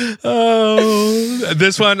 Oh,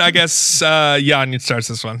 this one, I guess Jan starts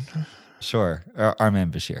this one. Sure.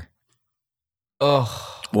 Arman Bashir.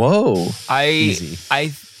 Oh, whoa! Easy.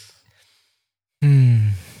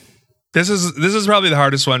 This is probably the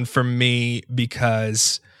hardest one for me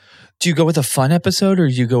because. Do you go with a fun episode or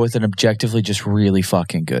do you go with an objectively just really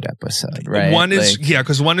fucking good episode? Right. One is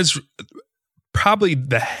because one is probably one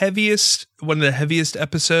of the heaviest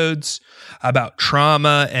episodes about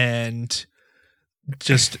trauma and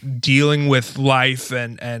just dealing with life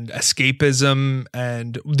and escapism,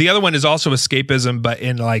 and the other one is also escapism, but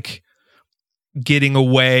in like getting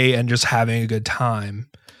away and just having a good time.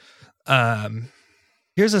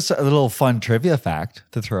 Here's a little fun trivia fact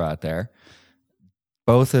to throw out there.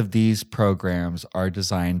 Both of these programs are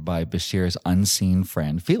designed by Bashir's unseen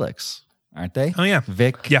friend Felix, aren't they? Oh yeah,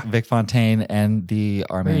 Vic Fontaine and the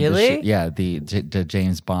Armin. Really? The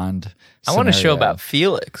James Bond. I want a show about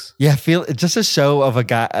Felix. Yeah, just a show of a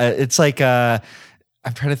guy. It's like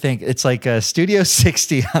I'm trying to think. It's like a Studio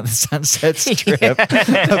 60 on the Sunset Strip of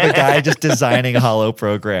a guy just designing hollow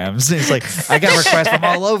programs. And he's like, I got requests from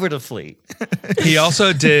all over the fleet. He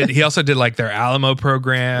also did like their Alamo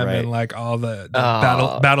program, right, and like all the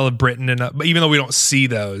Battle of Britain, and but even though we don't see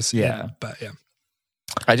those, but yeah.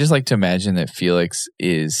 I just like to imagine that Felix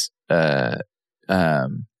is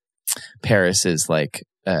Paris's like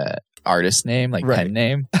artist name, like pen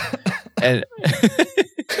name, and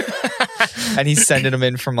and he's sending them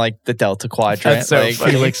in from like the Delta Quadrant. That's so like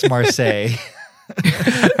funny. Felix Marseille.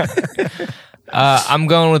 I'm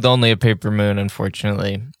going with Only a Paper Moon.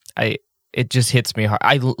 Unfortunately, it just hits me hard.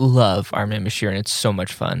 I love Armin Bashir, and it's so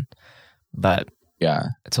much fun, but Yeah.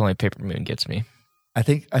 it's only Paper Moon gets me. I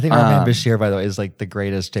think Armin Bashir, by the way, is like the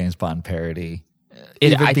greatest James Bond parody.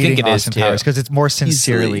 I think it is too. because it's more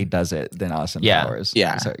sincerely Easily. does it than Austin Yeah. Powers.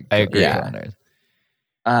 Yeah. Sorry, I agree. go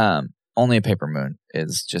on. Only a Paper Moon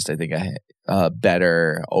is just, I think, a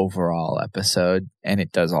better overall episode, and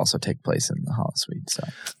it does also take place in the Holosuite. So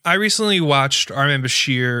I recently watched Armin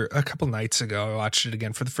Bashir a couple nights ago. I watched it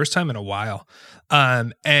again for the first time in a while.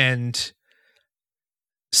 And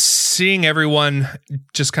seeing everyone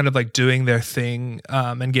just kind of like doing their thing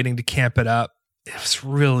and getting to camp it up, it was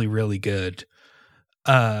really, really good.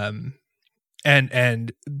 And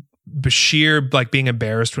Bashir like being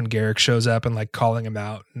embarrassed when Garrick shows up and like calling him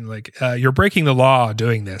out and like, you're breaking the law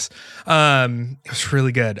doing this. It was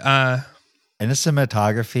really good. And the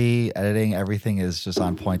cinematography, editing, everything is just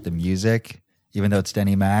on point. The music, even though it's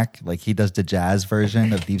Denny Mac, like he does the jazz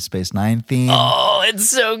version of Deep Space Nine theme. Oh, it's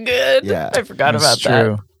so good. Yeah. I forgot about That's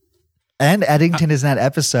true. that. And Eddington is in that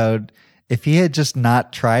episode. If he had just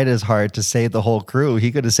not tried as hard to save the whole crew,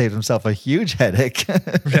 he could have saved himself a huge headache.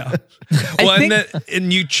 Yeah. Well,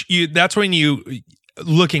 and you that's when you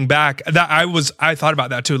looking back that I thought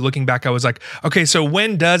about that too. Looking back, I was like, okay, so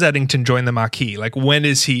when does Eddington join the Maquis? Like when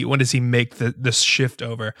does he make this shift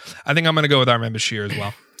over? I think I'm gonna go with Armin Bashir as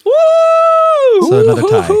well. Woo! So another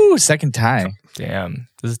tie. Woo-hoo-hoo. Second tie. Damn,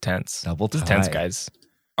 this is tense. Double This is tie. tense, guys.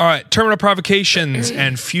 All right, Terminal Provocations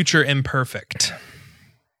and Future Imperfect.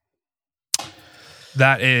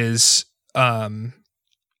 That is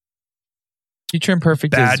Future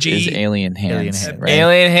Imperfect Badgie. is Alien Hands. Alien Hands. Right?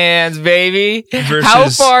 Alien Hands, baby. Versus- How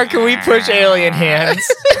far can we push Alien Hands?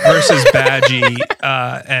 versus Badgie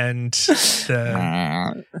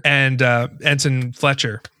and Ensign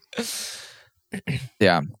Fletcher.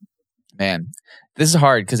 Yeah. Man. This is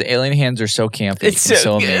hard because Alien Hands are so campy It's and so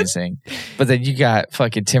so good. amazing. But then you got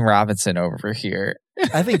fucking Tim Robinson over here.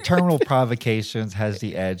 I think Terminal Provocations has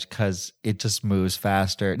the edge because it just moves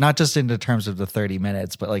faster. Not just in the terms of the 30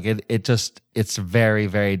 minutes, but like it's very,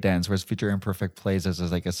 very dense. Whereas Future Imperfect plays as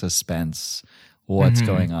like a suspense, what's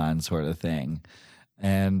going on sort of thing.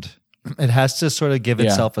 And it has to sort of give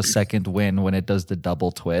itself a second win when it does the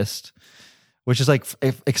double twist, which is like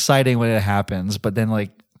exciting when it happens, but then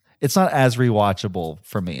like it's not as rewatchable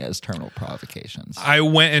for me as Terminal Provocations. I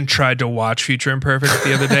went and tried to watch Future Imperfect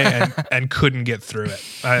the other day and couldn't get through it.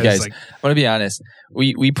 I was Guys, like, I want to be honest.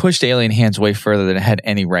 We pushed Alien Hands way further than it had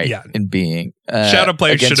any right Yeah. in being.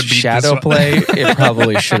 Shadowplay against should have beat this one. Shadowplay, it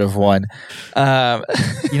probably should have won.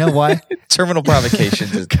 You know why? Terminal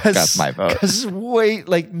Provocations has got my vote. Because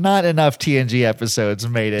not enough TNG episodes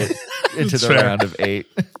made it into That's the fair. round of 8.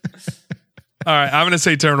 all right, I'm going to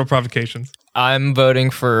say Terminal Provocations. I'm voting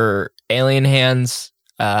for Alien Hands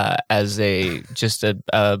as a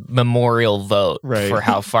memorial vote Right. for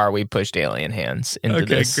how far we pushed Alien Hands into Okay,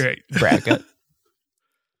 this great. bracket.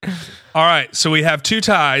 All right, so we have two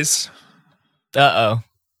ties. What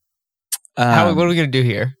are we gonna do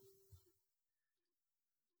here?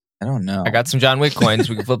 I don't know. I got some John Wick coins.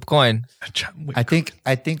 We can flip a coin. John Wick.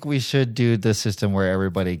 I think we should do the system where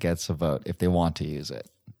everybody gets a vote if they want to use it.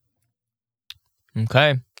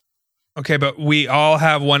 Okay. Okay, but we all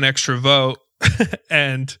have one extra vote,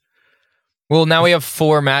 and Well, now we have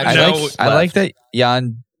 4 matches. No, I like that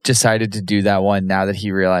Jan decided to do that one now that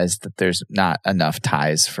he realized that there's not enough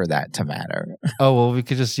ties for that to matter. Oh well, we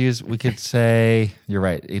could say you're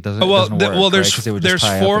right. It doesn't. Oh, well, it doesn't work, well, there's- right? 'Cause it would there's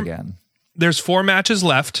just tie four- up again. there's 4 matches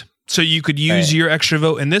left, so you could use Right. your extra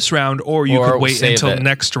vote in this round, or you Or could wait save until it.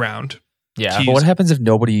 next round. Yeah. to But what use- happens if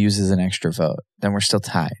nobody uses an extra vote? Then we're still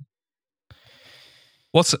tied.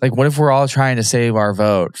 What's Like, what if we're all trying to save our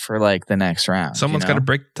vote for like the next round? someone's got to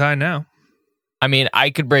break the tie now? I mean, I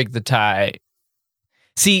could break the tie.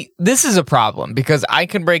 See, this is a problem because I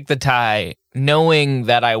can break the tie knowing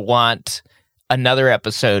that I want another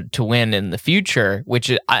episode to win in the future, which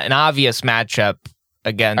is an obvious matchup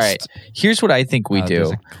against. All right. Here's what I think we There's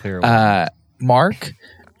do. a clear one. Mark,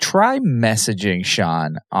 try messaging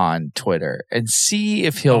Sean on Twitter and see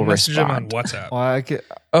if he'll I'll message him on respond. WhatsApp. Well, I could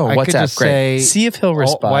WhatsApp, just great. say, See if he'll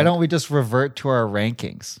respond. Why don't we just revert to our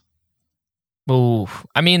rankings? Ooh,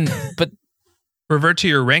 I mean, but Revert to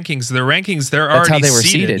your rankings. The rankings, they're That's how already they were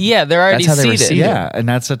seated. seated. yeah, they're already That's how they were seated. seated. Yeah, and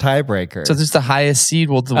that's a tiebreaker. So just the highest seed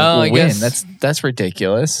will I win. guess. That's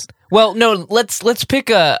ridiculous. Well, no, let's pick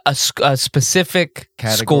a specific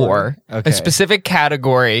Category? score, Okay. a specific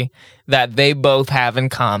category that they both have in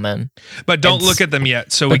common. But don't It's- look at them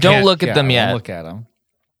yet. So But we don't can't. look at them we'll yet. Look at them.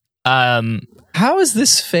 How is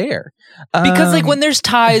this fair? Because like when there's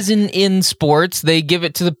ties in sports, they give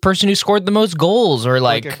it to the person who scored the most goals, or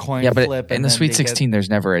like a coin yeah, but flip, in and the then Sweet they 16, get there's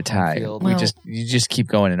never a tie. field. You just keep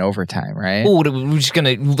going in overtime, right? oh, we're just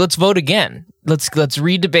gonna let's vote again. Let's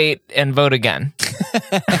re-debate and vote again.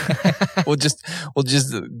 we'll just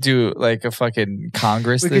do like a fucking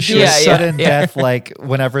Congress We this could do year. a sudden death, like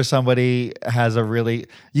whenever somebody has a really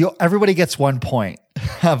everybody gets 1 point.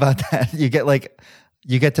 How about that? You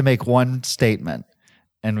get to make one statement,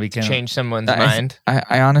 and we can Change someone's mind.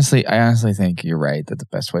 I honestly think you're right that the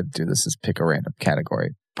best way to do this is pick a random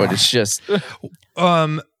category, but it's just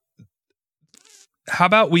How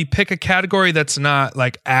about we pick a category that's not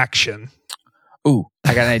like action? ooh,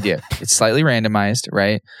 I got an idea. It's slightly randomized,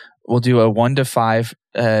 right? We'll do a 1 to 5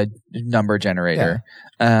 number generator,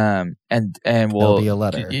 and we'll be a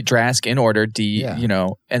letter. Drask in order D,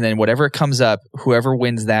 and then whatever comes up, whoever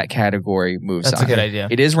wins that category moves That's on. a good idea.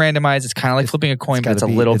 It is randomized. It's kind of like flipping a coin, but it's a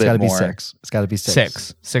little bit more. It's got to be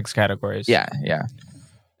six. Six categories. Yeah.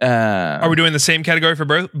 Are we doing the same category for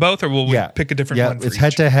both, or will we pick a different one? For it's each?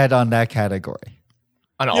 head to head on that category.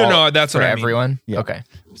 On You know, that's for what I mean. everyone. Yeah. Okay.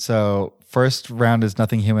 So first round is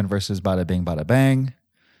Nothing Human versus Bada Bing Bada Bang.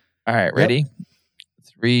 All right, ready?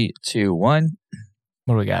 3, 2, 1.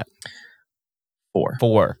 What do we got? 4.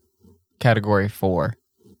 4. Category 4.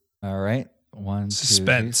 All right, 1, 2, 3.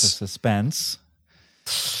 Suspense. So suspense.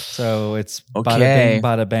 So it's Bada Okay. Bing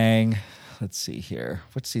Bada Bang. Let's see here.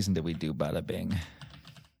 What season did we do Bada Bing?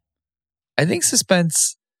 I think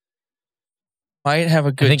suspense might have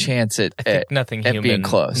a good chance I think Nothing at Human being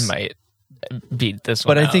close. might beat this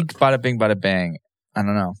one but I out. think Bada Bing Bada Bang. I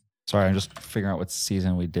don't know. Sorry, I'm just figuring out what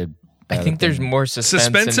season we did. I think there's more suspense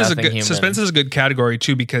in Suspense is a Nothing good Human. suspense is a good category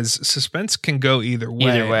too, because suspense can go either way.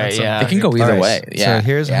 Either way, at some yeah. It point. can go either All right, way. Yeah. So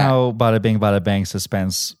here's yeah. how Bada Bing Bada Bang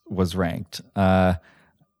suspense was ranked. Can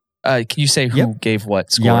you say who gave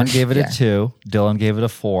what score? Jan gave it Yeah. a 2. Dylan gave it a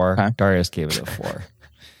 4. Okay. Darius gave it a 4.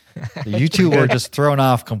 You two were just thrown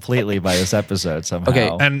off completely by this episode somehow.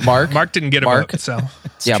 Okay, And Mark didn't get a Mark- vote, so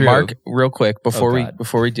Yeah, true. Mark, real quick before God.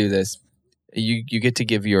 we do this, you get to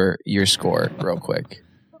give your score real quick.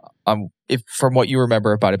 If from what you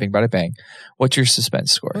remember of Bada Bing Bada Bang, what's your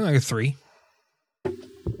suspense score? like a 3.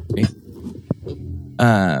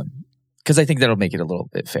 Because I think that'll make it a little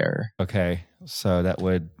bit fairer. Okay, so that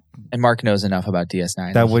would And Mark knows enough about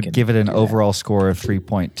DS9. that he would can give it an do that. overall score of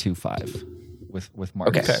 3.25 with Mark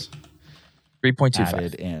Okay. 3.25.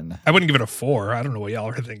 added in. I wouldn't give it a 4. I don't know what y'all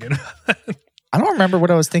are thinking. I don't remember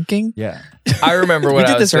what I was thinking. Yeah, I remember We what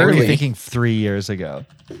did I was this what were early. you thinking 3 years ago?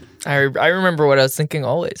 I remember what I was thinking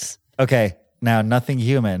always. Okay, now Nothing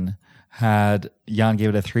Human had Jan gave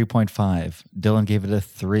it a 3.5. Dylan gave it a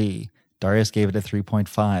 3. Darius gave it a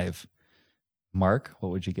 3.5. Mark,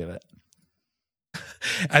 what would you give it?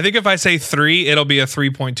 I think if I say 3, it'll be a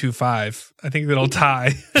 3.25. I think that'll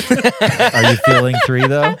tie. Are you feeling 3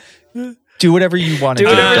 though? Do whatever you want to Do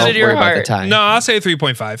do. whatever's Don't in your worry about the heart. time. No, I'll say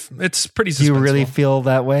 3.5. It's pretty Do you really suspenseful. feel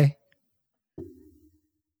that way?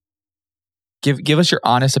 Give us your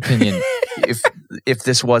honest opinion if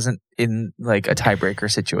this wasn't in like a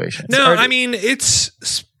tiebreaker situation. No, I mean, it's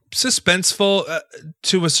suspenseful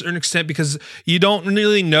to a certain extent because you don't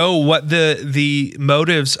really know what the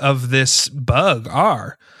motives of this bug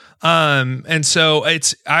are. And so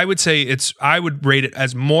I would rate it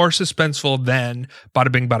as more suspenseful than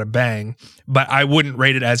Bada Bing Bada Bang, but I wouldn't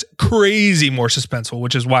rate it as crazy more suspenseful,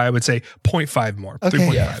 which is why I would say 0.5 more.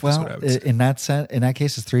 3.5 is well, what I would say. in that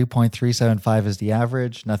case, it's 3.375 is the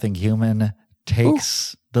average. Nothing Human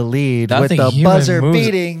takes the lead Nothing with the Human buzzer moves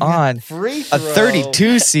beating on. free A throw.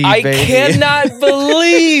 32 seed, I baby. cannot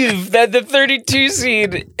believe that the 32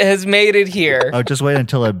 seed has made it here. Oh, just wait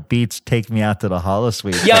until it beats Take Me Out to the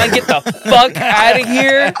Holosuite. Jan, get the fuck out of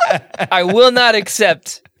here. I will not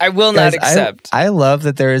accept. I will not Guys, accept. I love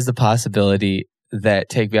that there is the possibility that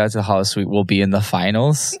Take Me Out to the Holosuite will be in the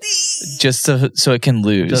finals, just so it can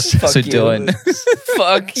lose. Just so fuck you. Dylan,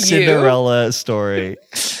 Fuck you. Cinderella story.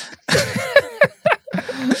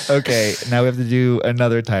 Okay, now we have to do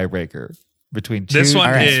another tiebreaker between two This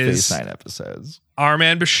one Deep is- Space Nine episodes.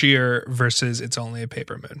 Arman Bashir versus It's Only a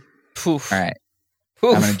Paper Moon. Oof. all right,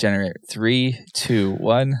 Oof. I'm going to generate 3, 2,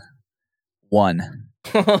 1, 1.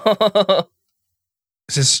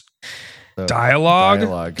 Is this So, dialogue?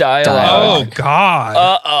 Dialogue. Dialogue. Oh, God.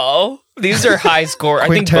 Uh-oh. These are high score. I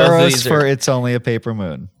think both of Quinteros these for are. It's Only a Paper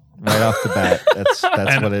Moon. Right off the bat, that's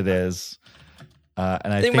And- what it is.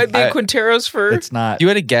 And I They think might be Quinteros for. it's not You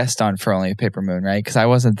had a guest on for Only a Paper Moon, right? Because I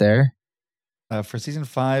wasn't there. for season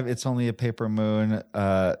 5. It's Only a Paper Moon.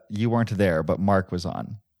 You weren't there, but Mark was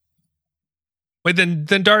on. Wait, then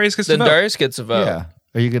Darius gets to Then vote. Darius gets a vote. Yeah,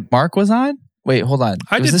 are you good? Mark was on? Wait, hold on.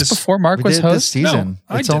 I was did this this- before Mark We was did this host? season.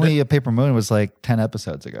 No, I It's did only a Paper Moon was like 10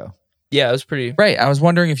 episodes ago. Yeah, it was pretty. Right. I was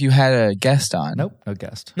wondering if you had a guest on. Nope, no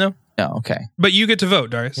guest. No. Okay. But you get to vote,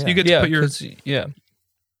 Darius. Yeah. You get to Yeah, put your. 'cause- yeah.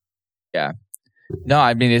 No,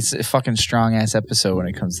 I mean it's a fucking strong ass episode when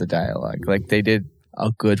it comes to dialogue. Like they did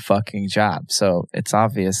a good fucking job. So it's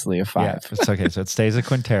obviously a 5. Yeah, it's okay. So it stays at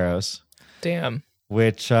Quinteros, Damn.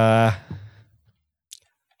 which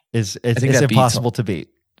is think it's that beats impossible to beat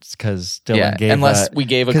because Dylan gave unless we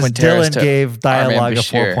gave a because Quinteros Dylan to gave dialogue a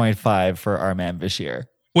Bashir. 4.5 for Armand Bashir.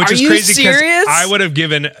 Which Are is you crazy because serious? I would have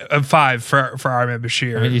given a 5 for Armand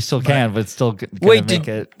Bashir. I mean, you still can, but it's still gonna Wait, make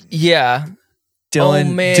it. Yeah. Dylan.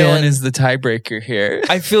 Oh, man. Dylan is the tiebreaker here.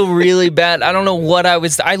 I feel really bad. I don't know what I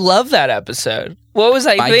love that episode. What was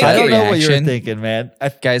I My thinking? I don't know what you were reaction. thinking, man.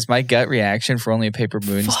 Guys, my gut reaction for Only a Paper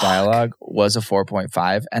Moon's dialogue was a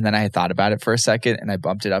 4.5, and then I had thought about it for a second, and I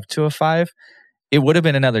bumped it up to a 5. It would have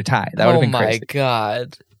been another tie. That would have Oh been my crazy.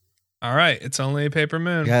 God. All right, it's only a paper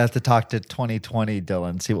moon. You have to talk to 2020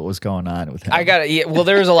 Dylan, see what was going on with him. I got it. Yeah, well,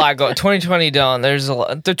 there was a lot going. 2020, Dylan. There's a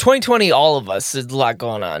lot. The 2020, all of us. There's a lot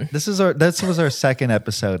going on. This was our second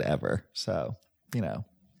episode ever, so you know.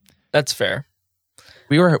 That's fair.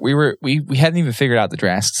 We hadn't even figured out the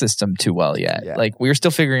draft system too well yet. Yeah. Like we were still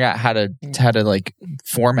figuring out how to like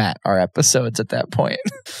format our episodes at that point.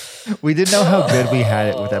 We didn't know how good we had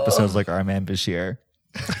it with episodes like Armand Bashir.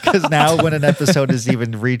 Because now when an episode is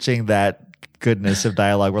even reaching that goodness of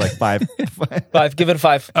dialogue, we're like 5. 5. Give it a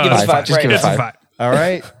 5. Give it a it's 5. Just Right give it a It's now. a 5. 5. All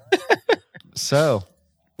right. So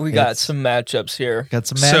We got It's- some matchups here. got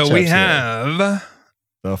some matchups So we here. have the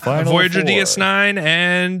a final Voyager 4. DS9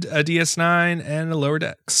 and a DS9 and a Lower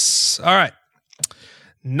Decks. All right.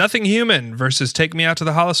 Nothing Human versus Take Me Out to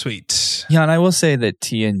the Holosuite. Yeah, and I will say that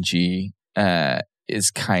TNG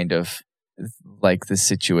is kind of like the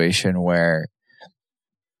situation where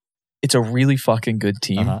it's a really fucking good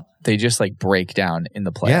team. Uh-huh. They just like break down in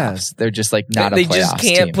the playoffs. Yes. They're just like not They a playoffs just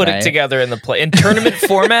can't team, put right? it together in the play. In tournament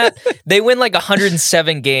format, they win like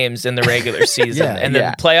 107 games in the regular season. Yeah. And then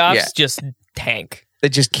Yeah. playoffs Yeah. just tank. They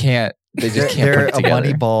just can't. They just can't They're put it a together.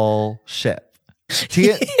 Moneyball ship.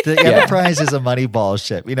 The Enterprise is a Moneyball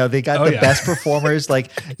ship. You know, they got the best performers.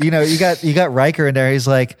 Like, you know, you got Riker in there. He's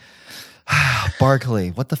like, Barkley,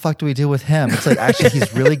 what the fuck do we do with him? It's like, actually,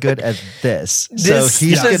 he's really good at this. So This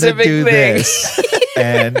he's going to specific do thing. this.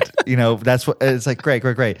 And, you know, that's what it's like. Great.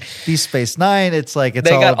 Deep Space Nine, it's like, it's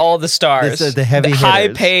They all, got all the stars. it's the heavy hitters. high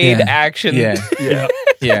paid Yeah. action. Yeah.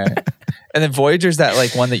 Yeah. And then Voyager's that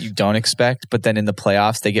like one that you don't expect, but then in the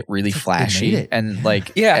playoffs they get really flashy it. and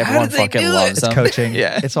like Yeah, how everyone did they fucking do it? loves It's them. coaching.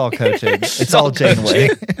 Yeah. It's all coaching. It's all Janeway.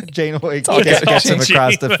 Janeway all gets him coaching.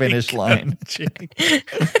 across the finish line.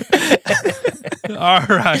 All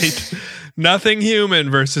right. Nothing Human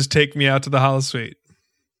versus Take Me Out to the Holosuite.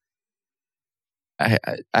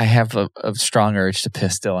 I have a strong urge to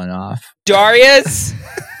piss Dylan off. Darius,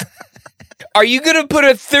 are you going to put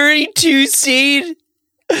a 32 seed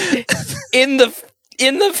in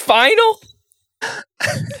the final?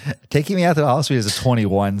 Taking Me Out to the Holosuite is a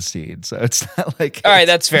 21 seed, so it's not like. All right,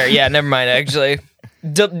 that's fair. Yeah, never mind. Actually,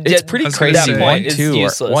 It's pretty I was gonna crazy. say- That point is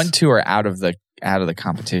useless. 1-2 are out of the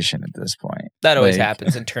competition at this point. That always Like,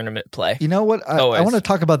 happens in tournament play. You know what? I Always. want to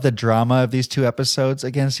talk about the drama of these two episodes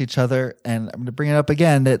against each other, and I'm going to bring it up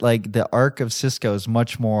again that like the arc of Cisco is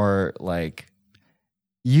much more like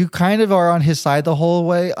you kind of are on his side the whole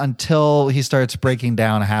way until he starts breaking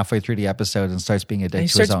down halfway through the episode and starts being a dick And he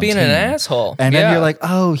to his starts own being team. an asshole. And Yeah. then you're like,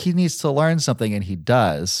 oh, he needs to learn something, and he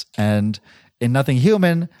does. And in Nothing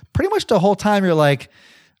Human, pretty much the whole time you're like,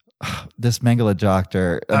 this Mengele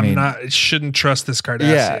doctor. I mean, Shouldn't trust this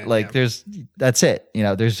Cardassian. yeah, like that's it. You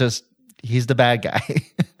know, there's just he's the bad guy.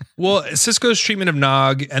 Well, Cisco's treatment of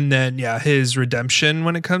Nog, and then his redemption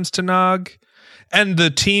when it comes to Nog, and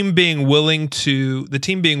the team being willing to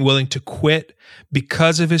quit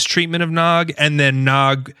because of his treatment of Nog, and then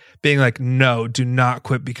Nog being like, no, do not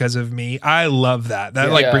quit because of me. I love that.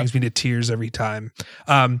 That Yeah. brings me to tears every time.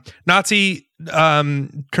 Nazi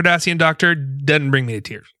Cardassian doctor doesn't bring me to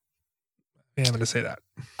tears. Yeah, I'm going to say that.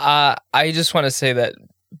 I just want to say that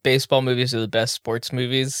baseball movies are the best sports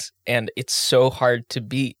movies, and it's so hard to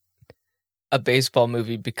beat a baseball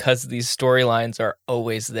movie because these storylines are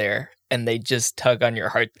always there and they just tug on your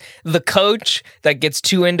heart. The coach that gets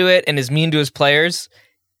too into it and is mean to his players,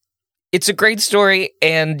 it's a great story,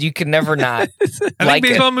 and you can never not I like think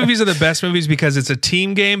baseball it. movies are the best movies because it's a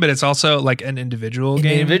team game, but it's also like an individual An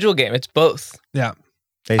game. individual game. It's both. Yeah.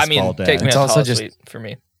 Baseball I mean, dad. take me It's out also to just- Holosuite for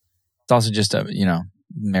me. It's also just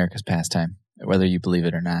America's pastime, whether you believe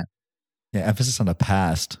it or not. Yeah, emphasis on the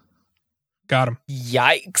past. Got him.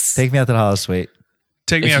 Yikes. Take Me Out to the Holosuite.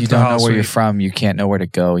 Take me If out you to the don't know where Holosuite. you're from, you can't know where to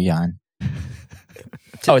go, Jan.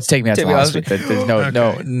 Oh, it's Take Me Out to the Holosuite.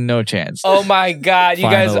 There's no chance. Oh my God, you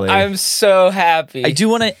guys! Finally. I'm so happy. I do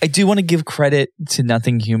want to give credit to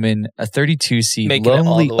Nothing Human, a 32 seed, Making it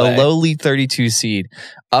all the way. a lowly 32 seed,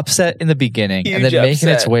 upset in the beginning, and then Huge making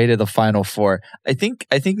its upset. way to the final four. I think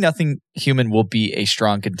Nothing Human will be a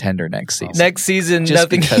strong contender next season. Next season, just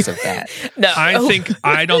nothing because of that. No,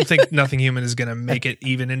 I don't think Nothing Human is going to make it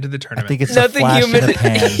even into the I tournament. think it's Nothing a flash human. in the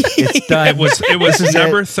pan. It's done. It was This is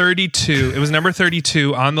number it. 32. It was number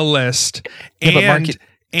 32 on the list. Yeah, but Mark, And,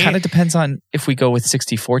 it kind of depends on if we go with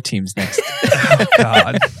 64 teams next oh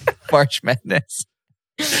God. March Madness.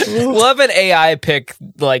 we'll have an AI pick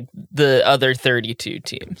like the other 32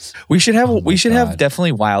 teams. We should have God.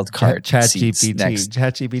 definitely wild card Chat seats GPT. next.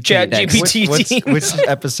 Chat GPT. Chat GPT. Which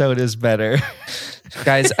episode is better?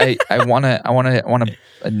 Guys, I want to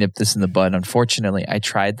nip this in the bud. Unfortunately, I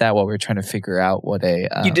tried that while we were trying to figure out what a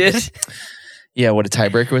You did? what a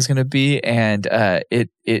tiebreaker was going to be, and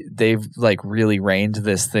they've like really reined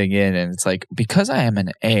this thing in, and it's like, because I am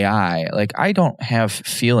an AI, like I don't have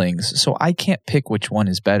feelings, so I can't pick which one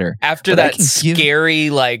is better. After But I that can give- scary,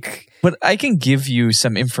 like, But I can give you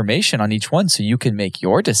some information on each one, so you can make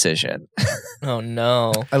your decision. oh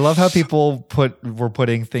no. I love how people were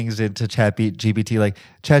putting things into Chat GPT, like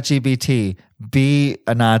Chat GPT, be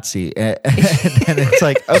a Nazi, and it's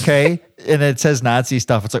like, okay, and it says Nazi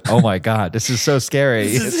stuff. It's like, oh my God, this is so scary.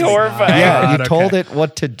 This is horrifying. Yeah, you God, told okay. it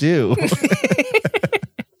what to do.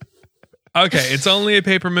 Okay, it's only a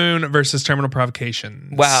Paper Moon versus Terminal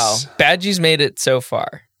Provocations. Wow. Badgie's made it so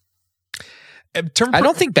far. I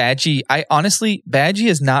don't think Badgie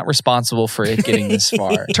is not responsible for it getting this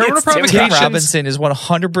far. Terminal Tim Provocations. Robinson is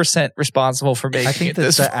 100% responsible for making I think it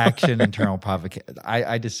that's this the action internal provocation.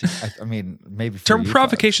 I mean, maybe for Terminal you,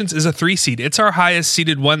 Provocations is a 3 seed. It's our highest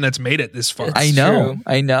seeded one that's made it this far. I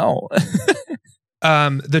know.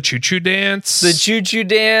 The Choo Choo Dance. The Choo Choo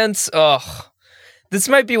Dance. Oh, this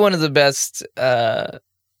might be one of the best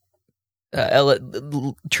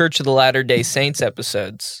Church of the Latter-day Saints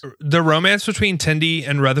episodes. The romance between Tendi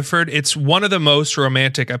and Rutherford, it's one of the most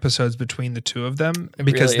romantic episodes between the two of them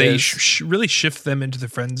because really they is. really shift them into the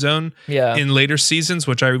friend zone Yeah. in later seasons,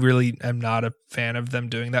 which I really am not a fan of them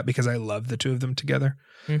doing that because I love the two of them together.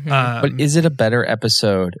 Mhm. But is it a better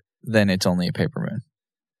episode than It's Only a Paper Moon?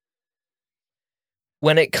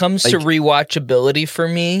 When it comes to Like- rewatchability for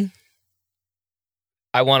me,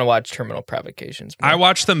 I want to watch Terminal Provocations more. I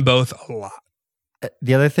watch them both a lot.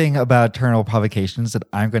 The other thing about Terminal Provocations that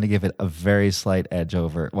I'm going to give it a very slight edge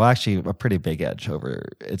over, well, actually a pretty big edge over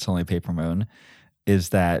It's Only Paper Moon, is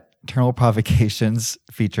that Terminal Provocations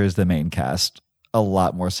features the main cast a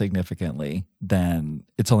lot more significantly than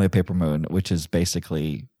It's Only a Paper Moon, which is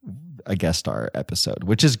basically a guest star episode,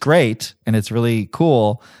 which is great and it's really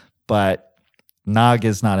cool, but Nog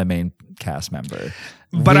is not a main cast member.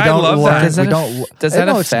 But We I don't love learn- that. Does that, we don't- does I that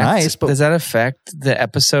know affect? it's nice, but does that affect the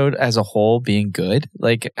episode as a whole being good?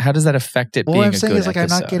 Like, how does that affect it what being I'm a saying good is like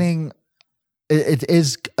episode? I'm not getting. It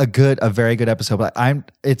is a very good episode, but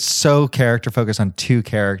it's so character focused on two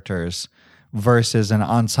characters versus an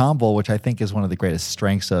ensemble, which I think is one of the greatest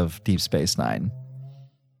strengths of Deep Space Nine.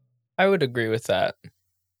 I would agree with that.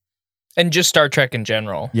 And just Star Trek in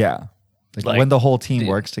general. Yeah, like when the whole team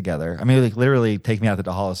works together. I mean, like literally, Take Me Out to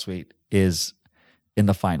the Holosuite is in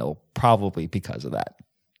the final, probably because of that.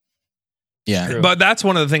 Yeah. True. But that's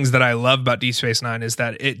one of the things that I love about Deep Space Nine is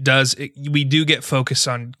that we do get focus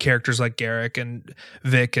on characters like Garrick and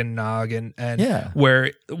Vic and Nog and Yeah.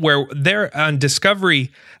 where they're on Discovery,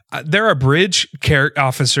 there are bridge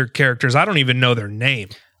officer characters. I don't even know their name.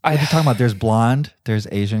 What are you talking about? There's blonde, there's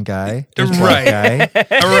Asian guy, there's Right. black guy.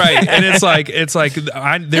 Right. And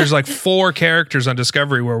there's like 4 characters on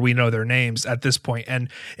Discovery where we know their names at this point. And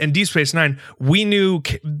in Deep Space Nine, we knew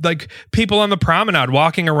like people on the promenade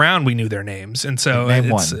walking around, we knew their names. And so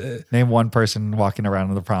Name one person walking around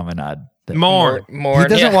on the promenade. more. He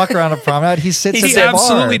doesn't walk around a promenade. He sits. He at the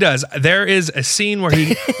absolutely bar. does. There is a scene where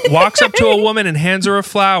he walks up to a woman and hands her a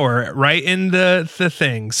flower right in the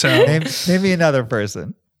thing. So Name me another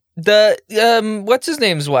person. The what's his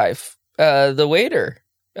name's wife? The waiter.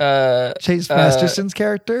 Chase Masterson's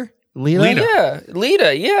character, Lita. Yeah,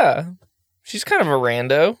 Lita. Yeah, she's kind of a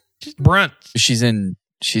rando. Brunt. She's in.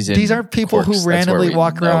 These aren't people Quarks. who That's where randomly we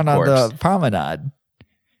walk know around on Quarks. the promenade.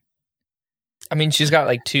 I mean, she's got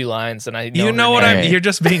like 2 lines, and I know You know her what name. Right. You're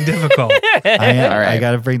just being difficult. I am. All right. I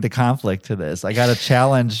got to bring the conflict to this. I got to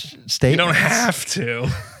challenge You statements. don't have to.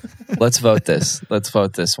 Let's vote this. Let's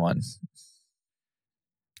vote this one.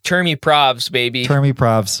 Termy Provs, baby. Termy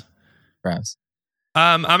Provs. Perhaps.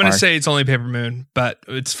 I'm going to Mark? say it's only Paper Moon, but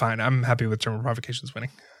it's fine. I'm happy with Terminal Provocations winning.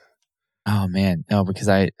 Oh man, no, because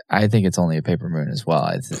I think it's only a Paper Moon as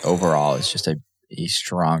well. Overall, it's just a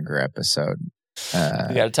stronger episode.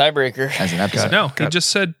 We got a tiebreaker. As an episode. No, he just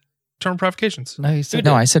said Terminal Provocations. No, you said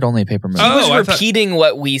No, I said only a Paper Moon. He was I thought- repeating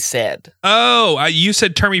what we said. Oh, you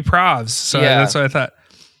said Termi Provs, so Yeah. that's what I thought.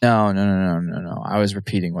 No. I was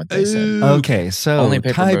repeating what they said. Okay, so Only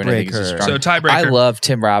Paper Moon, I think, is a tiebreaker. strong- So tiebreaker. I love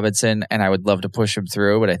Tim Robinson, and I would love to push him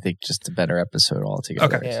through, but I think just a better episode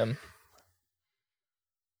altogether. Okay. Yeah.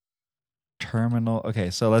 Terminal. Okay,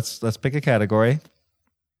 so let's pick a category.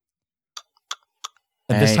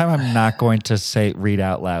 And this Hey. time I'm not going to read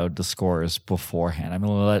out loud the scores beforehand. I'm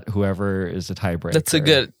going to let whoever is a tiebreaker. That's a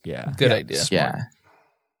good Yeah. idea. Yeah.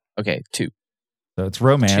 Okay, 2. So it's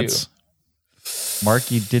romance. Mark,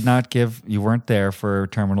 you weren't there for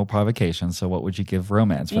Terminal Provocation, so what would you give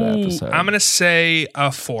romance for that episode? I'm going to say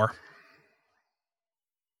a 4.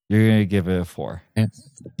 You're going to give it a 4.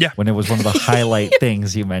 Yeah. When it was one of the highlight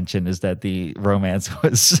things you mentioned is that the romance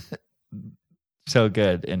was so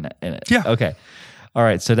good in it. Yeah. Okay. All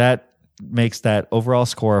right. So that makes that overall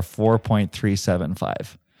score of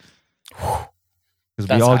 4.375. Because we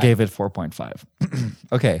That's all high. gave it 4.5.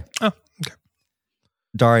 Okay. Oh, okay.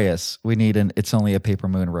 Darius, we need an It's Only a Paper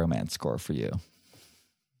Moon romance score for you.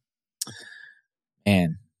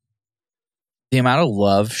 And the amount of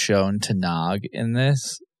love shown to Nog in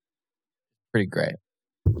this, pretty great.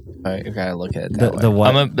 I gotta look at it that way. The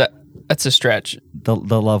what? That's a stretch. The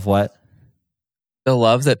love what? The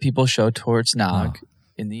love that people show towards Oh. Nog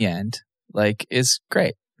in the end, is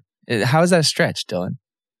great. How is that a stretch, Dylan?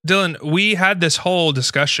 Dylan, we had this whole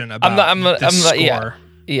discussion about I'm not- score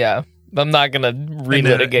Yeah. I'm not going to in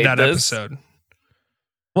relitigate that this. episode.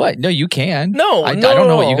 What? No, you can. No, I no, don't know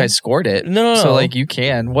no. what you guys scored it. No. So you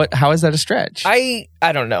can. What? How is that a stretch? I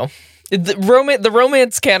don't know. The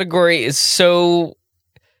romance category is so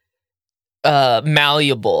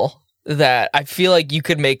malleable that I feel like you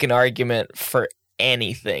could make an argument for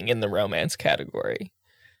anything in the romance category.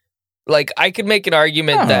 Like I could make an I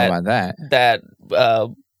argument don't know about that.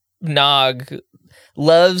 Nog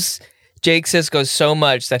loves Jake Sisko so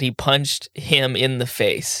much that he punched him in the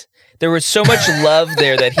face. There was so much love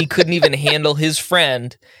there that he couldn't even handle his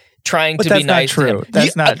friend trying But to that's be not nice to true. him.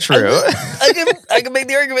 That's not true. I can make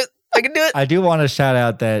the argument. I can do it. I do want to shout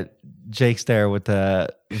out that Jake's there with a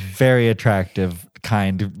very attractive,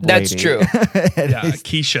 kind lady. That's true. And Yeah, he's-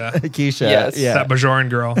 Keisha, Keisha. Yes. Yeah. that Bajoran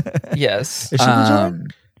girl. Yes. Is she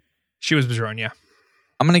Bajoran? She was Bajoran, yeah.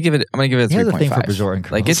 I'm gonna give it a He has a 3.5. thing for Bajoran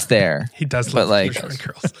girls. It's there, He does But, love like- Bajoran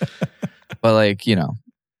girls. but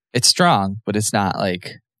it's strong, but it's not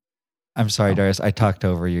I'm sorry, Darius. I talked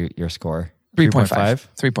over your score. 3.5.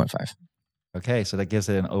 3.5. Okay, so that gives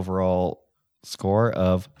it an overall score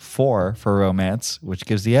of 4 for romance, which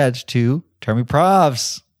gives the edge to Termi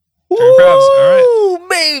Provs. Terry Provs, all right. Ooh,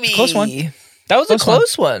 baby. Close one. That was a Close one.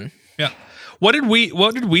 close one. Yeah. What did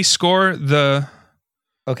we score the?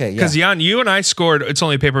 Okay, yeah. Because Jan, you and I scored It's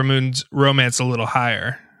Only Paper Moon's romance a little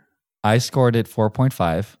higher. I scored it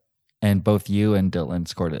 4.5, and both you and Dylan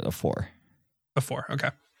scored it a 4. A 4, okay.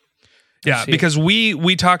 Yeah, see. because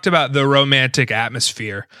we talked about the romantic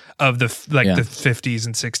atmosphere of the Yeah. the 50s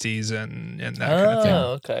and 60s and that kind of thing. Oh,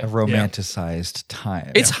 okay. A romanticized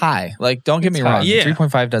time. It's high. Don't get me It's high. wrong. Yeah.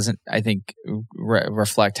 3.5 doesn't, I think,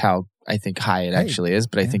 reflect how I think high it actually is.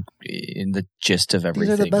 But I think in the gist of everything,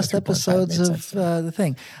 These are the best 3.5 episodes made of sense. the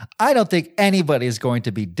thing. I don't think anybody is going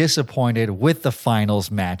to be disappointed with the finals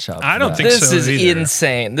matchup. I don't though. think This so is either.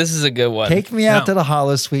 insane. This is a good one. Take Me Out No. to the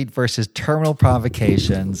Hollow Suite versus Terminal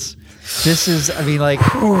Provocations. This is, I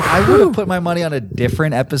would have put my money on a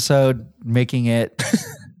different episode, making it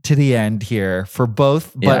to the end here for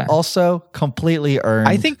both, but Yeah. also completely earned.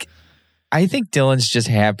 I think Dylan's just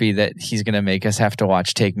happy that he's going to make us have to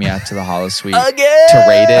watch Take Me Out to the Hollow Suite Again! to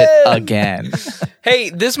rate it again. Hey,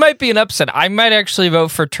 this might be an upset. I might actually vote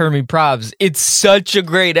for Termi Probs. It's such a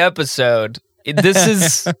great episode.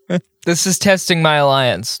 This is testing my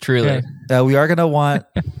alliance, truly. We are going to want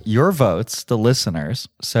your votes, the listeners.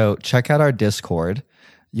 So check out our Discord.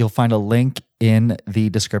 You'll find a link in the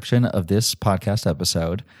description of this podcast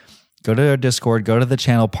episode. Go to our Discord, go to the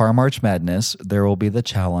channel Par March Madness. There will be the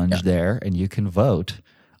challenge there, and you can vote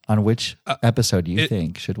on which episode you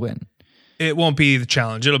think should win. It won't be the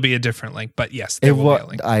challenge. It'll be a different link. But yes, there will be a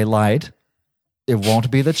link. I lied. It won't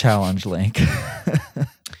be the challenge link.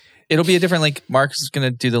 It'll be a different link. Mark's going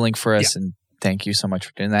to do the link for us, and thank you so much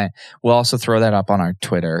for doing that. We'll also throw that up on our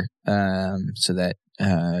Twitter so that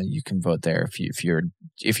you can vote there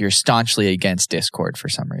if you're staunchly against Discord for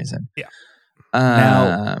some reason. Yeah.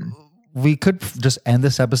 Now, we could just end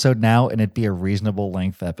this episode now and it'd be a reasonable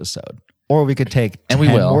length episode. Or we could take And 10 we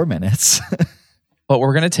will. more minutes. But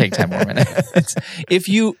we're gonna take 10 more minutes.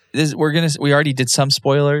 We already did some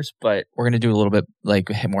spoilers, but we're gonna do a little bit like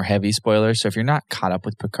more heavy spoilers. So if you're not caught up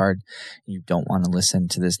with Picard, and you don't want to listen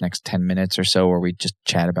to this next 10 minutes or so where we just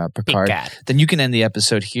chat about Picard, then you can end the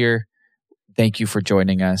episode here. Thank you for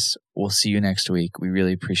joining us. We'll see you next week. We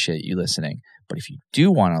really appreciate you listening. But if you do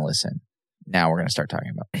want to listen, now we're gonna start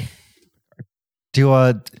talking about.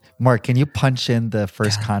 Mark, can you punch in the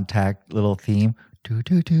First Contact little theme?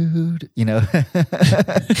 You know.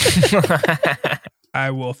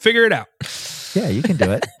 I will figure it out. Yeah, you can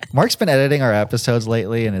do it. Mark's been editing our episodes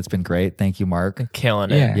lately, and it's been great. Thank you, Mark.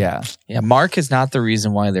 Killing it. Yeah. Mark is not the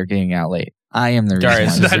reason why they're getting out late. I am the reason.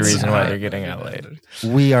 Darius is why the they're reason getting why out they're late. getting out late.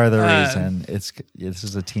 We are the reason. This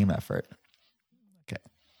is a team effort. Okay.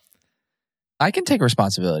 I can take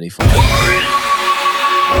responsibility for it.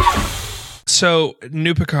 So,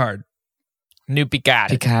 new Picard. New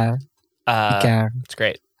Picard. Picard. It's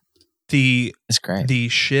great. It's great. The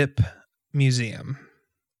ship museum.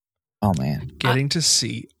 Oh man, Getting to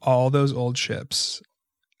see all those old ships.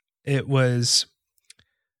 It was.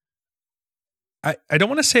 I don't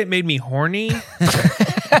want to say it made me horny,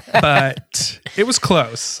 but it was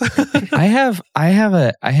close. I have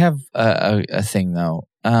a thing though.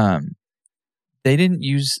 They didn't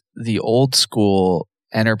use the old school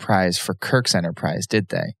Enterprise for Kirk's Enterprise, did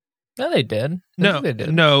they? No, they did. They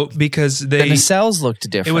did. No, because The nacelles looked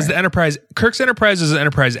different. It was the Enterprise. Kirk's Enterprise is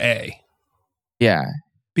Enterprise A. Yeah,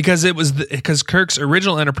 Because because Kirk's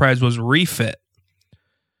original Enterprise was refit.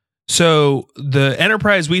 So the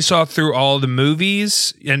Enterprise we saw through all the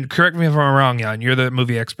movies, and correct me if I'm wrong, Jan, you're the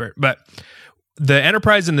movie expert, but the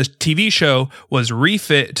Enterprise in the TV show was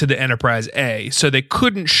refit to the Enterprise A. So they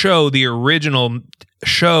couldn't show the original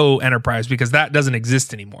show Enterprise because that doesn't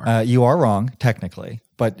exist anymore. You are wrong, technically,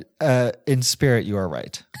 but in spirit, you are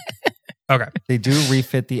right. Okay. They do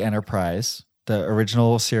refit the Enterprise, the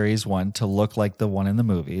original series one, to look like the one in the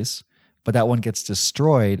movies, but that one gets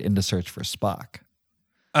destroyed in the search for Spock.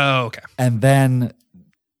 Oh, okay. And then,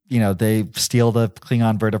 they steal the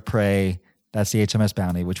Klingon bird of prey. That's the HMS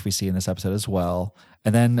Bounty, which we see in this episode as well.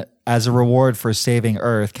 And then as a reward for saving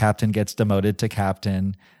Earth, Captain gets demoted to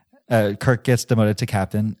Captain. Kirk gets demoted to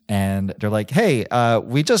Captain. And they're like, hey,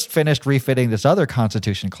 we just finished refitting this other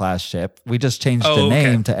Constitution class ship. We just changed the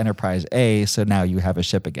name to Enterprise A. So now you have a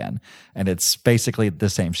ship again. And it's basically the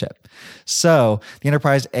same ship. So the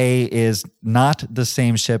Enterprise A is not the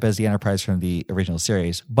same ship as the Enterprise from the original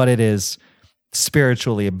series, but it is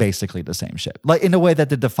spiritually basically the same ship, like in a way that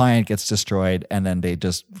the Defiant gets destroyed and then they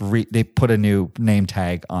just they put a new name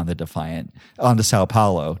tag on the Defiant, on the Sao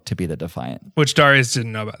Paulo, to be the Defiant, Which Darius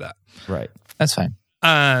didn't know about that. right? that's fine.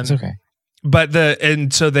 It's okay. But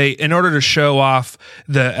so they, in order to show off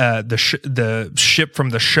the ship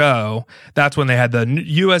from the show, that's when they had the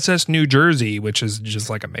USS New Jersey, which is just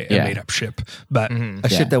like a made up ship, but A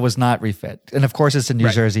ship that was not refit, and of course it's a New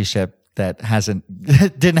Jersey ship that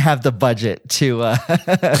didn't have the budget to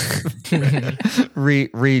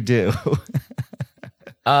redo.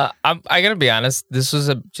 I gotta be honest. This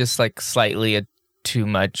was just like slightly too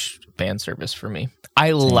much fan service for me.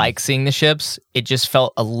 I like seeing the ships. It just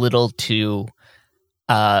felt a little too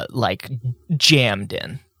like jammed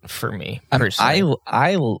in for me personally.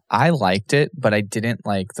 I liked it, but I didn't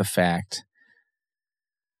like the fact.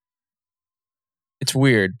 It's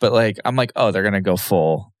weird, but like I'm like, oh, they're gonna go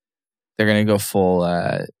full. They're gonna go full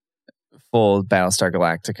Battlestar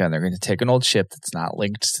Galactica, and they're going to take an old ship that's not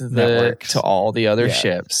linked to all the other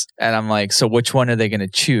ships. And I'm like, so which one are they going to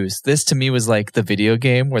choose? This to me was like the video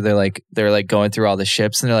game where they're like going through all the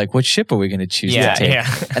ships, and they're like, which ship are we going to choose to take? Yeah.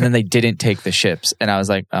 And then they didn't take the ships, and I was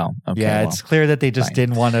like, oh, okay. Yeah, well, it's clear that they just fine.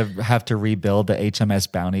 didn't want to have to rebuild the HMS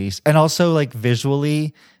Bounties, and also like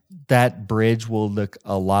visually, that bridge will look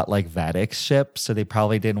a lot like Vadic's ship, so they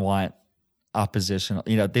probably didn't want oppositional.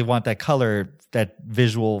 They want that color, that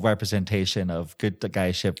visual representation of good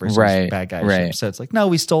guy ship versus bad guy ship. So it's like, no,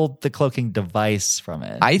 we stole the cloaking device from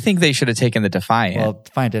it. I think they should have taken the Defiant. Well,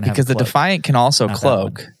 Defiant didn't have because a the cloak. Defiant can also Not that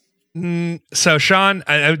cloak. So Sean and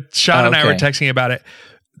I were texting about it.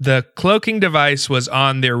 The cloaking device was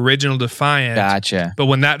on the original Defiant. Gotcha. But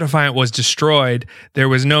when that Defiant was destroyed, there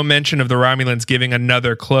was no mention of the Romulans giving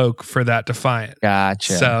another cloak for that Defiant.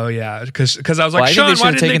 Gotcha. So yeah, because I was like, Well, I think Sean, they why should've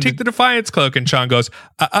didn't they taken take the Defiant's cloak? And Sean goes,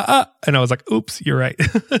 and I was like, oops, you're right.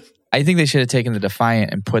 I think they should have taken the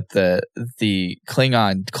Defiant and put the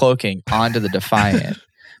Klingon cloaking onto the Defiant.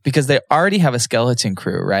 because they already have a skeleton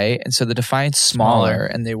crew, right? And so the Defiant's smaller,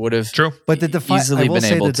 and they would have True. But the easily I will been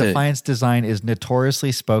say able the to. Defiance design is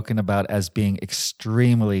notoriously spoken about as being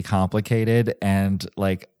extremely complicated, and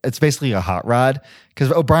like it's basically a hot rod.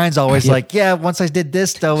 Because O'Brien's always like, yeah, once I did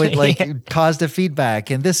this though, it like caused a feedback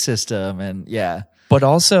in this system, and yeah. But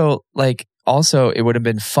also, it would have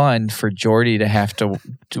been fun for Geordi to have to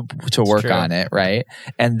work true. on it, right?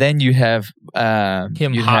 And then you have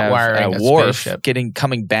Him you'd hot have, wiring a Worf spaceship.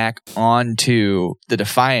 coming back onto the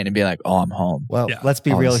Defiant and be like, "Oh, I'm home." Well, Yeah. let's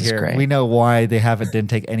be Oh, real this is here. great. We know why they didn't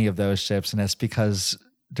take any of those ships, and it's because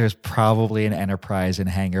there's probably an Enterprise in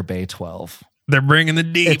Hangar Bay 12. They're bringing the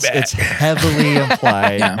D back. It's heavily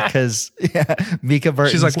implied because Mika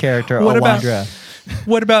Burton's like, character, what about- Alondra.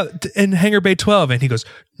 What about in Hangar Bay 12? And he goes,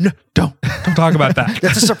 no, don't talk about that.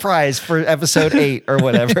 That's a surprise for episode 8 or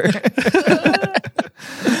whatever.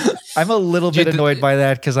 I'm a little bit annoyed by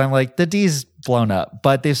that because I'm like, the D's blown up,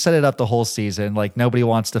 but they've set it up the whole season. Like nobody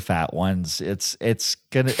wants the fat ones. It's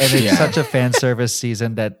gonna, and it's such a fan service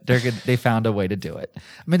season that they found a way to do it. I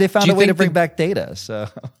mean, they found Do a you way to think bring back Data. So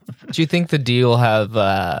Do you think the D will have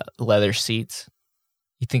leather seats?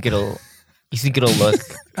 You think it'll look?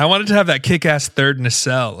 I wanted to have that kick-ass third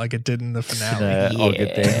nacelle like it did in the finale. all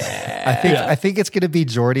good things. I think it's gonna be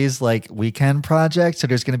Geordi's like weekend project. So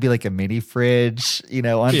there's gonna be like a mini fridge,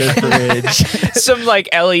 under the fridge. Some like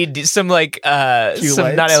LED, some like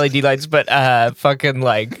some not lights. LED lights, but fucking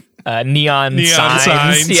like neon signs.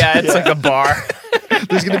 signs. Yeah, it's like a bar.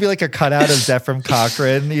 There's gonna be like a cutout of Zephram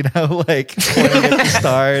Cochrane, like pointing at the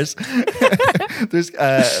stars. There's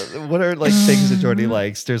what are like things that Geordi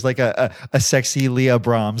likes? There's like a sexy Leah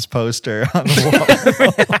Brahms poster on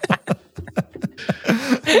the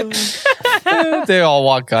wall. They all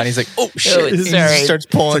walk on. He's like, "Oh shit!" He sorry. starts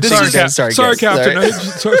pulling. Sorry, Sorry, Captain.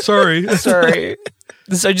 guys. Sorry. Sorry.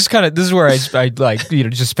 This is where I like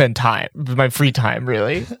just spend time, my free time,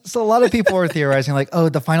 really. So a lot of people are theorizing like, oh,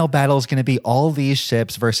 the final battle is going to be all these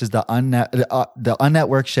ships versus the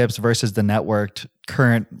unnetworked ships versus the networked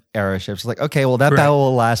current era ships. It's like, okay, well that battle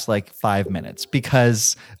will last like 5 minutes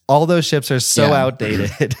because all those ships are so outdated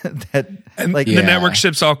that The network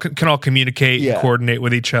ships can all communicate and coordinate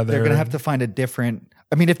with each other. they're going to have to find a different.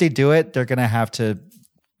 I mean, if they do it, they're going to have to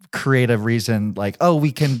create a reason like, oh,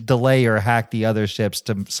 we can delay or hack the other ships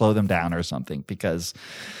to slow them down or something because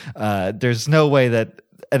there's no way that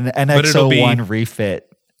an NX-01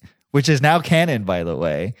 refit, which is now canon, by the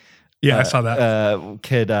way. Yeah, I saw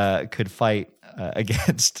that. Could fight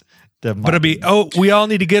against the. But it'll be, we all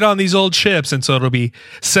need to get on these old ships. And so it'll be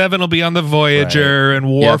Seven will be on the Voyager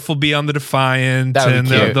and Worf will be on the Defiant. That would And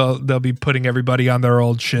be cute. they'll be putting everybody on their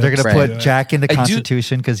old ships. They're going to put Jack in the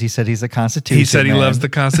Constitution because he said he's a Constitution. He said he man. loves the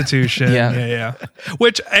Constitution. yeah.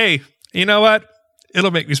 Which, hey, you know what? It'll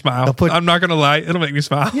make me smile. I'm not going to lie. It'll make me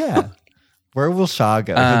smile. Yeah. Where will Shaw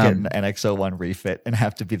go? He'll get an NX-01 refit and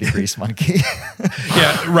have to be the grease monkey.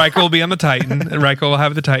 Yeah, Riker will be on the Titan. And Riker will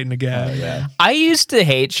have the Titan again. I used to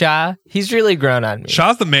hate Shaw. He's really grown on me.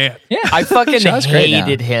 Shaw's the man. Yeah, I fucking Shaw's great now.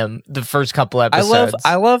 hated him the first couple episodes.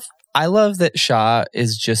 I love that Shaw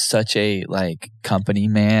is just such a like company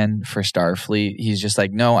man for Starfleet. He's just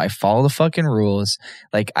like, no, I follow the fucking rules.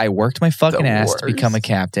 Like I worked my fucking ass to become a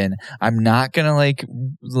captain. I'm not gonna like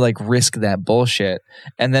risk that bullshit.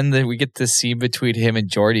 And then we get to see between him and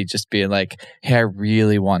Geordi just being like, hey, I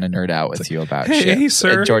really want to nerd out with you about shit. Hey,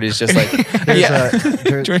 sir. And Geordi's just like,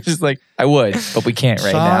 Geordi's just like, I would, but we can't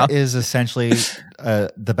right Shaw now. is essentially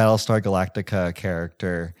the Battlestar Galactica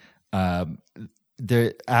character.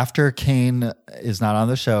 After Kane is not on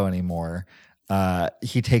the show anymore,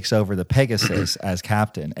 he takes over the Pegasus as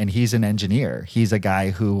captain, and he's an engineer. He's a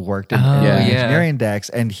guy who worked in engineering decks,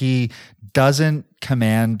 and he doesn't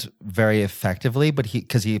command very effectively, but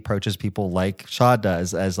because he approaches people like Shaw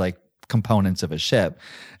does as like components of a ship,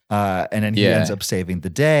 and then he ends up saving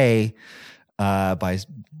the day by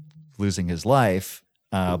losing his life.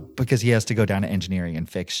 Because he has to go down to engineering and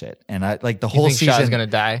fix shit. And I like the whole think season. Shaw's gonna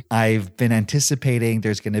die? I've been anticipating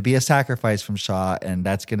there's going to be a sacrifice from Shaw, and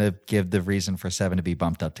that's going to give the reason for Seven to be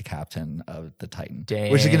bumped up to captain of the Titan,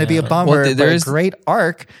 which is going to be a bummer, but a great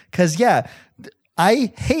arc. Because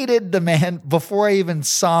I hated the man before I even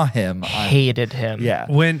saw him. Hated him. Yeah.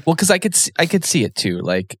 Because I could see it too.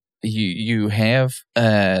 Like you have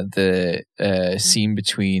the scene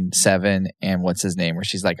between Seven and what's his name, where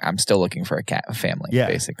she's like, I'm still looking for a family,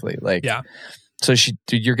 basically. Like, so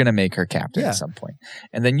you're gonna make her captain at some point,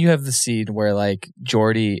 and then you have the scene where like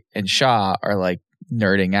Geordi and Shaw are like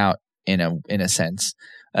nerding out in a sense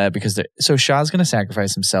because so Shaw's going to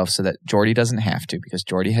sacrifice himself so that Geordi doesn't have to, because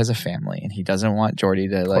Geordi has a family and he doesn't want Geordi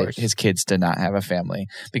to like his kids to not have a family,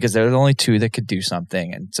 because they're the only two that could do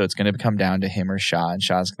something, and so it's going to come down to him or Shaw, and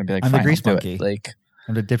Shaw's going to be like, I'm fine, the grease I'll do monkey. it. Like,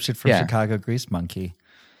 I'm the dipshit from Chicago, grease monkey.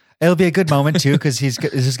 It'll be a good moment too, because this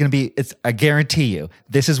is going to be. I guarantee you,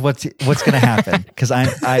 this is what's going to happen. Because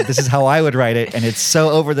this is how I would write it, and it's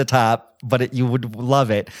so over the top, but you would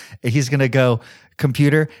love it. He's going to go,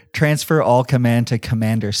 computer, transfer all command to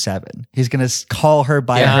Commander 7. He's going to call her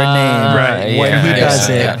by her name when he does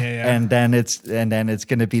it, and then it's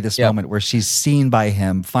going to be this moment where she's seen by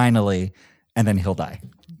him finally, and then he'll die.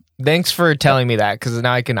 Thanks for telling me that, because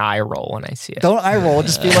now I can eye roll when I see it. Don't eye roll.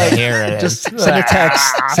 Just be like, here it just is. send a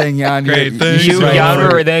text saying, Jan,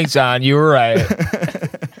 thanks, Jan, you were right.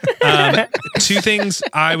 Two things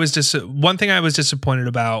one thing I was disappointed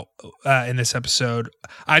about in this episode.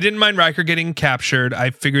 I didn't mind Riker getting captured.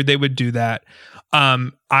 I figured they would do that.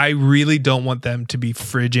 I really don't want them to be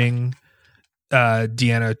fridging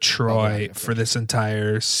Deanna Troi for this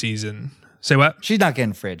entire season. Say what? She's not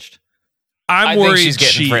getting fridged. I'm worried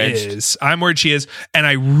she is. I'm worried she is. And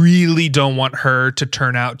I really don't want her to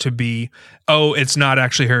turn out to be, it's not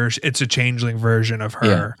actually her. It's a changeling version of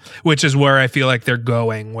her, which is where I feel like they're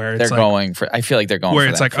going, where it's I feel like they're going where for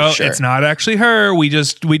it's that, like, sure. It's not actually her. We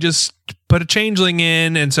just put a changeling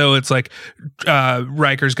in. And so it's like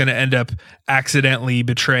Riker's going to end up accidentally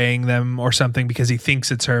betraying them or something because he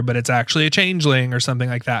thinks it's her, but it's actually a changeling or something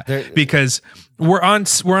like that. Because we're on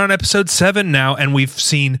episode 7 now, and we've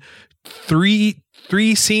seen three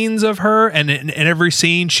scenes of her, and in every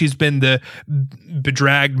scene she's been the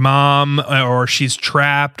bedragged mom, or she's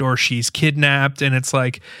trapped, or she's kidnapped, and it's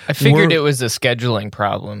like, I figured it was a scheduling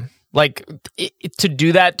problem. Like, to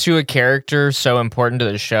do that to a character so important to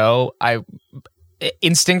the show,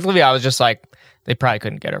 instinctively I was just like, they probably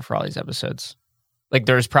couldn't get her for all these episodes. Like,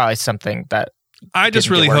 there's probably something that I just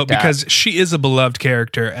really hope, because she is a beloved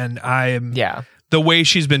character, and the way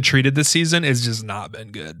she's been treated this season has just not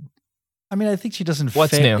been good. I mean, I think she doesn't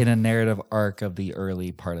fit in a narrative arc of the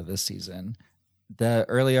early part of this season. The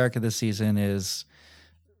early arc of this season is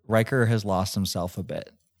Riker has lost himself a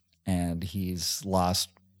bit, and he's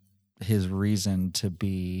lost his reason to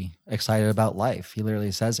be excited about life. He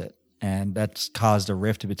literally says it, and that's caused a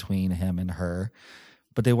rift between him and her.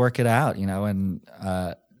 But they work it out, and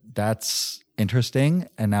that's interesting.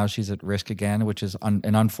 And now she's at risk again, which is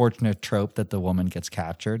an unfortunate trope that the woman gets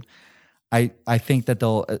captured. I think that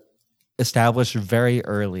they'll establish very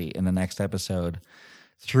early in the next episode,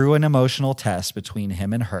 through an emotional test between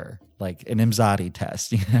him and her, like an Imzadi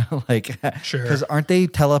test, sure. Because aren't they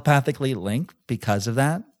telepathically linked because of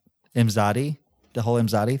that? Imzadi, the whole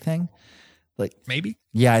Imzadi thing? Like, maybe?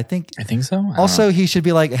 Yeah, I think so. Also, he should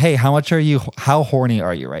be like, hey, how horny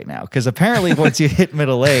are you right now? Because apparently once you hit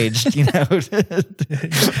middle-aged, he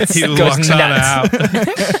locks on out.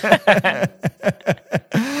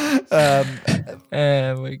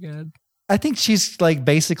 Oh my God. I think she's like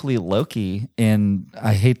basically Loki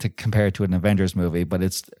I hate to compare it to an Avengers movie, but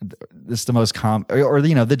it's the most or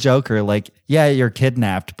the Joker, like, yeah, you're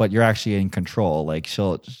kidnapped, but you're actually in control. Like,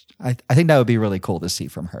 I think that would be really cool to see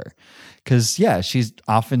from her. Because, she's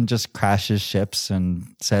often just crashes ships and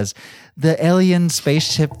says, the alien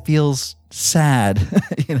spaceship feels sad.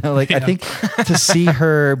 I think to see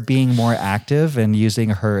her being more active and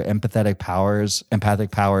using her empathic powers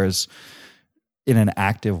in an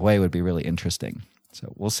active way would be really interesting.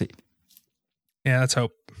 So we'll see. Yeah, let's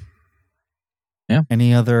hope. Yeah.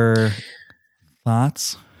 Any other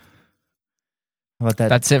thoughts? How about that?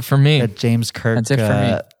 That's it for me. That James Kirk That's it for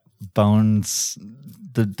me. Bones...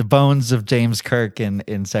 The bones of James Kirk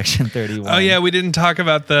in section 31. Oh yeah, we didn't talk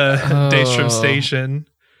about the Daystrom station.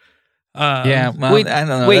 Well, wait, I don't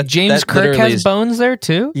know. Wait, James Kirk has bones there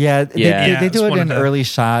too? Yeah, they do it in an the early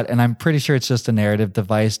shot, and I'm pretty sure it's just a narrative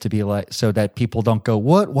device to be like, so that people don't go,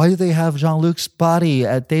 what? Why do they have Jean-Luc's body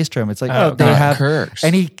at Daystrom? It's like, they have Kirk's.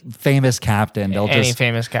 any famous captain. They'll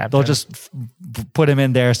just put him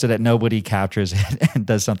in there so that nobody captures it and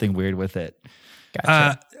does something weird with it.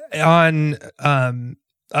 Gotcha. On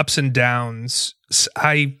Ups and Downs,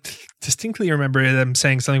 I distinctly remember them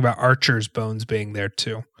saying something about Archer's bones being there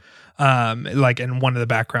too. Like in one of the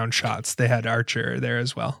background shots, they had Archer there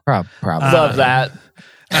as well. Probably. Love that.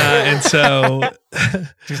 And so,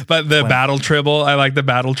 but the battle tribble, I like the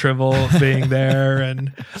battle tribble being there,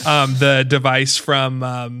 and the device from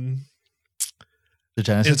the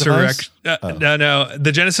Genesis device. No,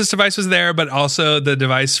 the Genesis device was there, but also the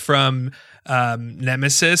device from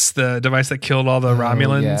Nemesis, the device that killed all the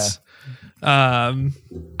Romulans.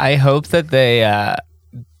 I hope that they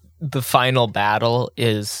the final battle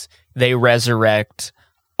is they resurrect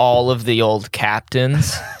all of the old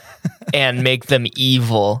captains and make them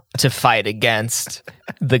evil to fight against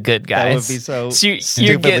the good guys. That would be so you're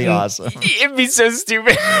stupidly getting, awesome. It'd be so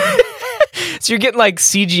stupid. So you're getting like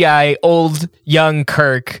CGI old young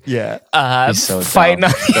Kirk. Yeah. He's so fighting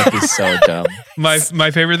dumb. on That'd be so dumb.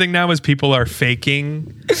 My favorite thing now is people are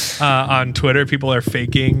faking on Twitter. People are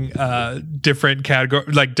faking different category,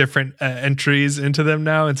 like different entries into them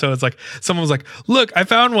now. And so it's like someone was like, "Look, I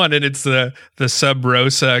found one," and it's the Sub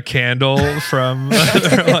Rosa candle from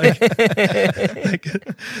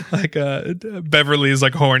like Beverly's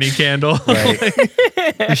like horny candle. Right.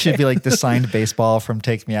 It should be like the signed baseball from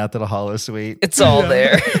Take Me Out to the Hollow Suite. It's all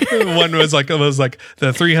there. One was like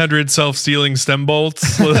the 300 self-sealing stem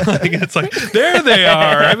bolts. Like, it's like there they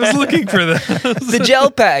are. I was looking for them. The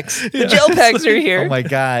gel packs. The gel packs are here. Oh my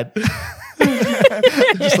God.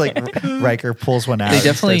 Just like Riker pulls one out. They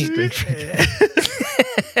and starts definitely- drinking.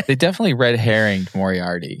 They definitely red herringed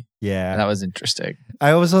Moriarty. Yeah. That was interesting.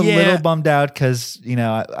 I was a Yeah. little bummed out because,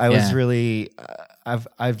 I was Yeah. really,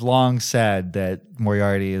 I've long said that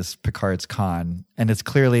Moriarty is Picard's Khan, and it's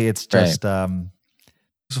clearly it's just It's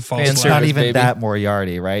a false Fan it's flag. not service, even baby. that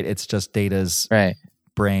Moriarty, right? It's just Data's Right.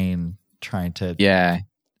 brain trying to Yeah.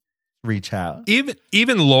 reach out.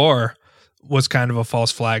 Even lore was kind of a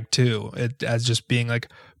false flag too, as just being like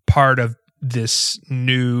part of this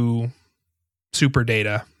new super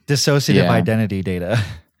Data. Dissociative Yeah. identity Data.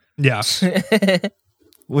 Yeah.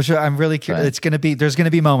 Which I'm really curious. Right. It's going to be, there's going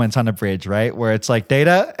to be moments on the bridge, right? Where it's like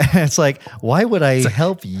Data. It's like, why would I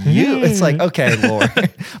help you? It's like, okay, Lore.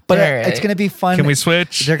 But All right. it's going to be fun. Can we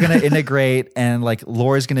switch? They're going to integrate, and like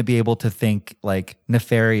Lore is going to be able to think like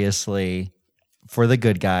nefariously for the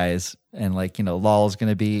good guys. And like, Lal is going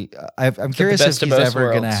to be, I'm curious if best of he's both ever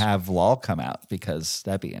going to worlds. have Lal come out, because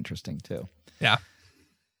that'd be interesting too. Yeah.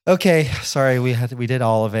 Okay, sorry, we did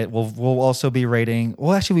all of it. We'll also be rating.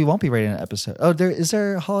 Well, actually, we won't be rating an episode. Oh, is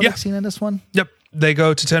there a holodeck Yeah. scene in this one? Yep. They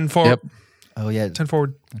go to 10 forward. Yep. Oh yeah. 10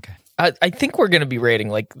 forward. Okay. I think we're going to be rating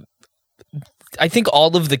like. I think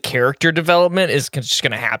all of the character development is just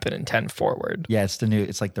going to happen in 10 forward. Yeah,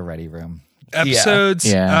 it's like the ready room.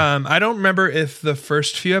 Episodes. Yeah. I don't remember if the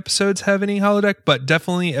first few episodes have any holodeck, but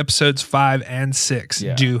definitely episodes 5 and 6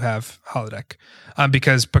 Yeah. do have holodeck.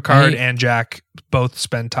 Because Picard I- and Jack both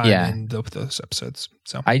spend time Yeah. in those episodes.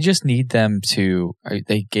 So I just need them to.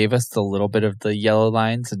 They gave us the little bit of the yellow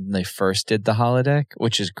lines and they first did the holodeck,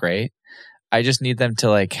 which is great. I just need them to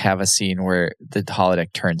like have a scene where the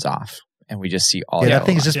holodeck turns off and we just see all. Yeah, yellow that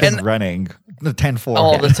thing's just lines. been running the 10-4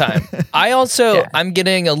 All the time. I also, Yeah. I'm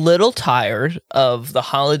getting a little tired of the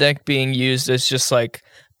holodeck being used as just like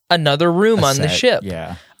another room on the ship.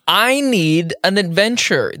 Yeah. I need an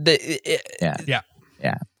adventure.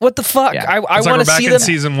 Yeah. What the fuck? Yeah. I it's like want we're to back see in them.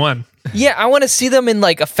 season 1. Yeah, I want to see them in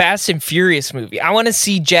like a Fast and Furious movie. I want to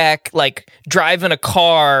see Jack like driving a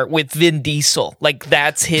car with Vin Diesel. Like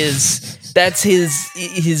that's his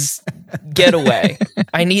getaway.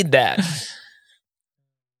 I need that.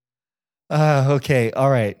 Okay. All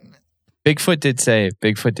right. Bigfoot did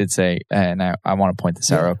say, and I want to point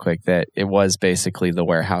this out real quick, that it was basically the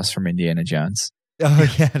warehouse from Indiana Jones.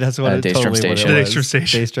 Oh yeah, that's what it Daystrom totally Station. what it was. Daystrom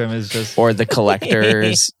Station. Daystrom is just Or the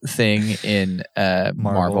collector's thing in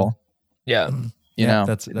Marvel. Yeah. You know?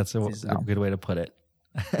 that's a So. good way to put it.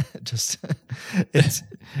 Just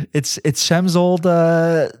it's Shem's old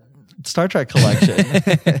Star Trek collection.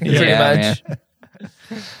 Pretty much. man.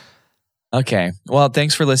 Okay. Well,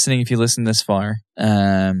 thanks for listening. If you listen this far,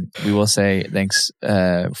 we will say thanks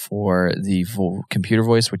for the computer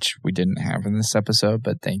voice, which we didn't have in this episode,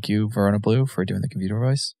 but thank you, Verona Blue, for doing the computer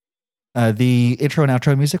voice. The intro and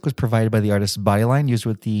outro music was provided by the artist Bodyline, used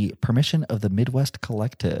with the permission of the Midwest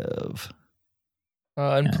Collective.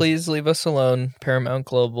 And please leave us alone, Paramount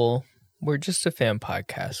Global. We're just a fan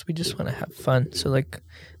podcast. We just want to have fun. So, like,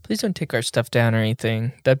 please don't take our stuff down or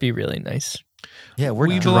anything. That'd be really nice. Yeah, we're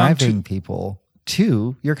We belong driving people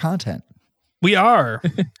to your content. We are.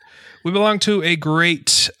 We belong to a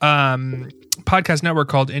great podcast network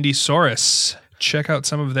called Indiesaurus. Check out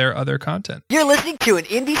some of their other content. You're listening to an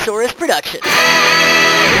Indiesaurus production.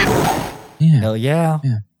 Hell yeah.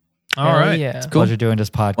 All Hell right. Yeah. Pleasure doing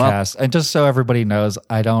this podcast. And just so everybody knows,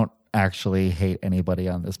 I don't actually hate anybody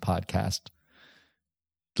on this podcast.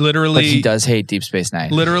 Literally, But he does hate Deep Space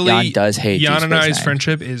Nine. Literally, Jan does hate Jan Deep and Space I's Nine.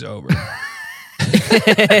 friendship is over.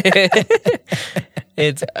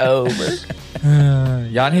 It's over.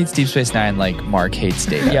 Jan hates Deep Space Nine like Mark hates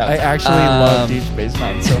Data. Yeah. I actually love Deep Space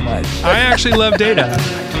Nine so much. I actually love Data.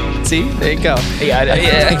 See? There you go. Yeah.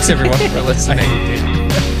 Thanks everyone for I listening hate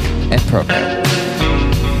Data. and program.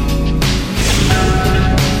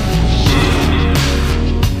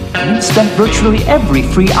 Radiant spent virtually every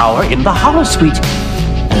free hour in the holosuite.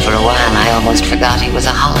 And for a while, I almost forgot he was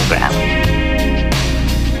a hologram.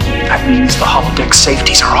 That means the holodeck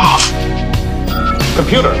safeties are off.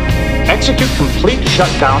 Computer, execute complete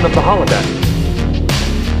shutdown of the holodeck.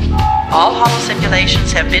 All holo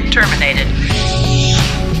simulations have been terminated.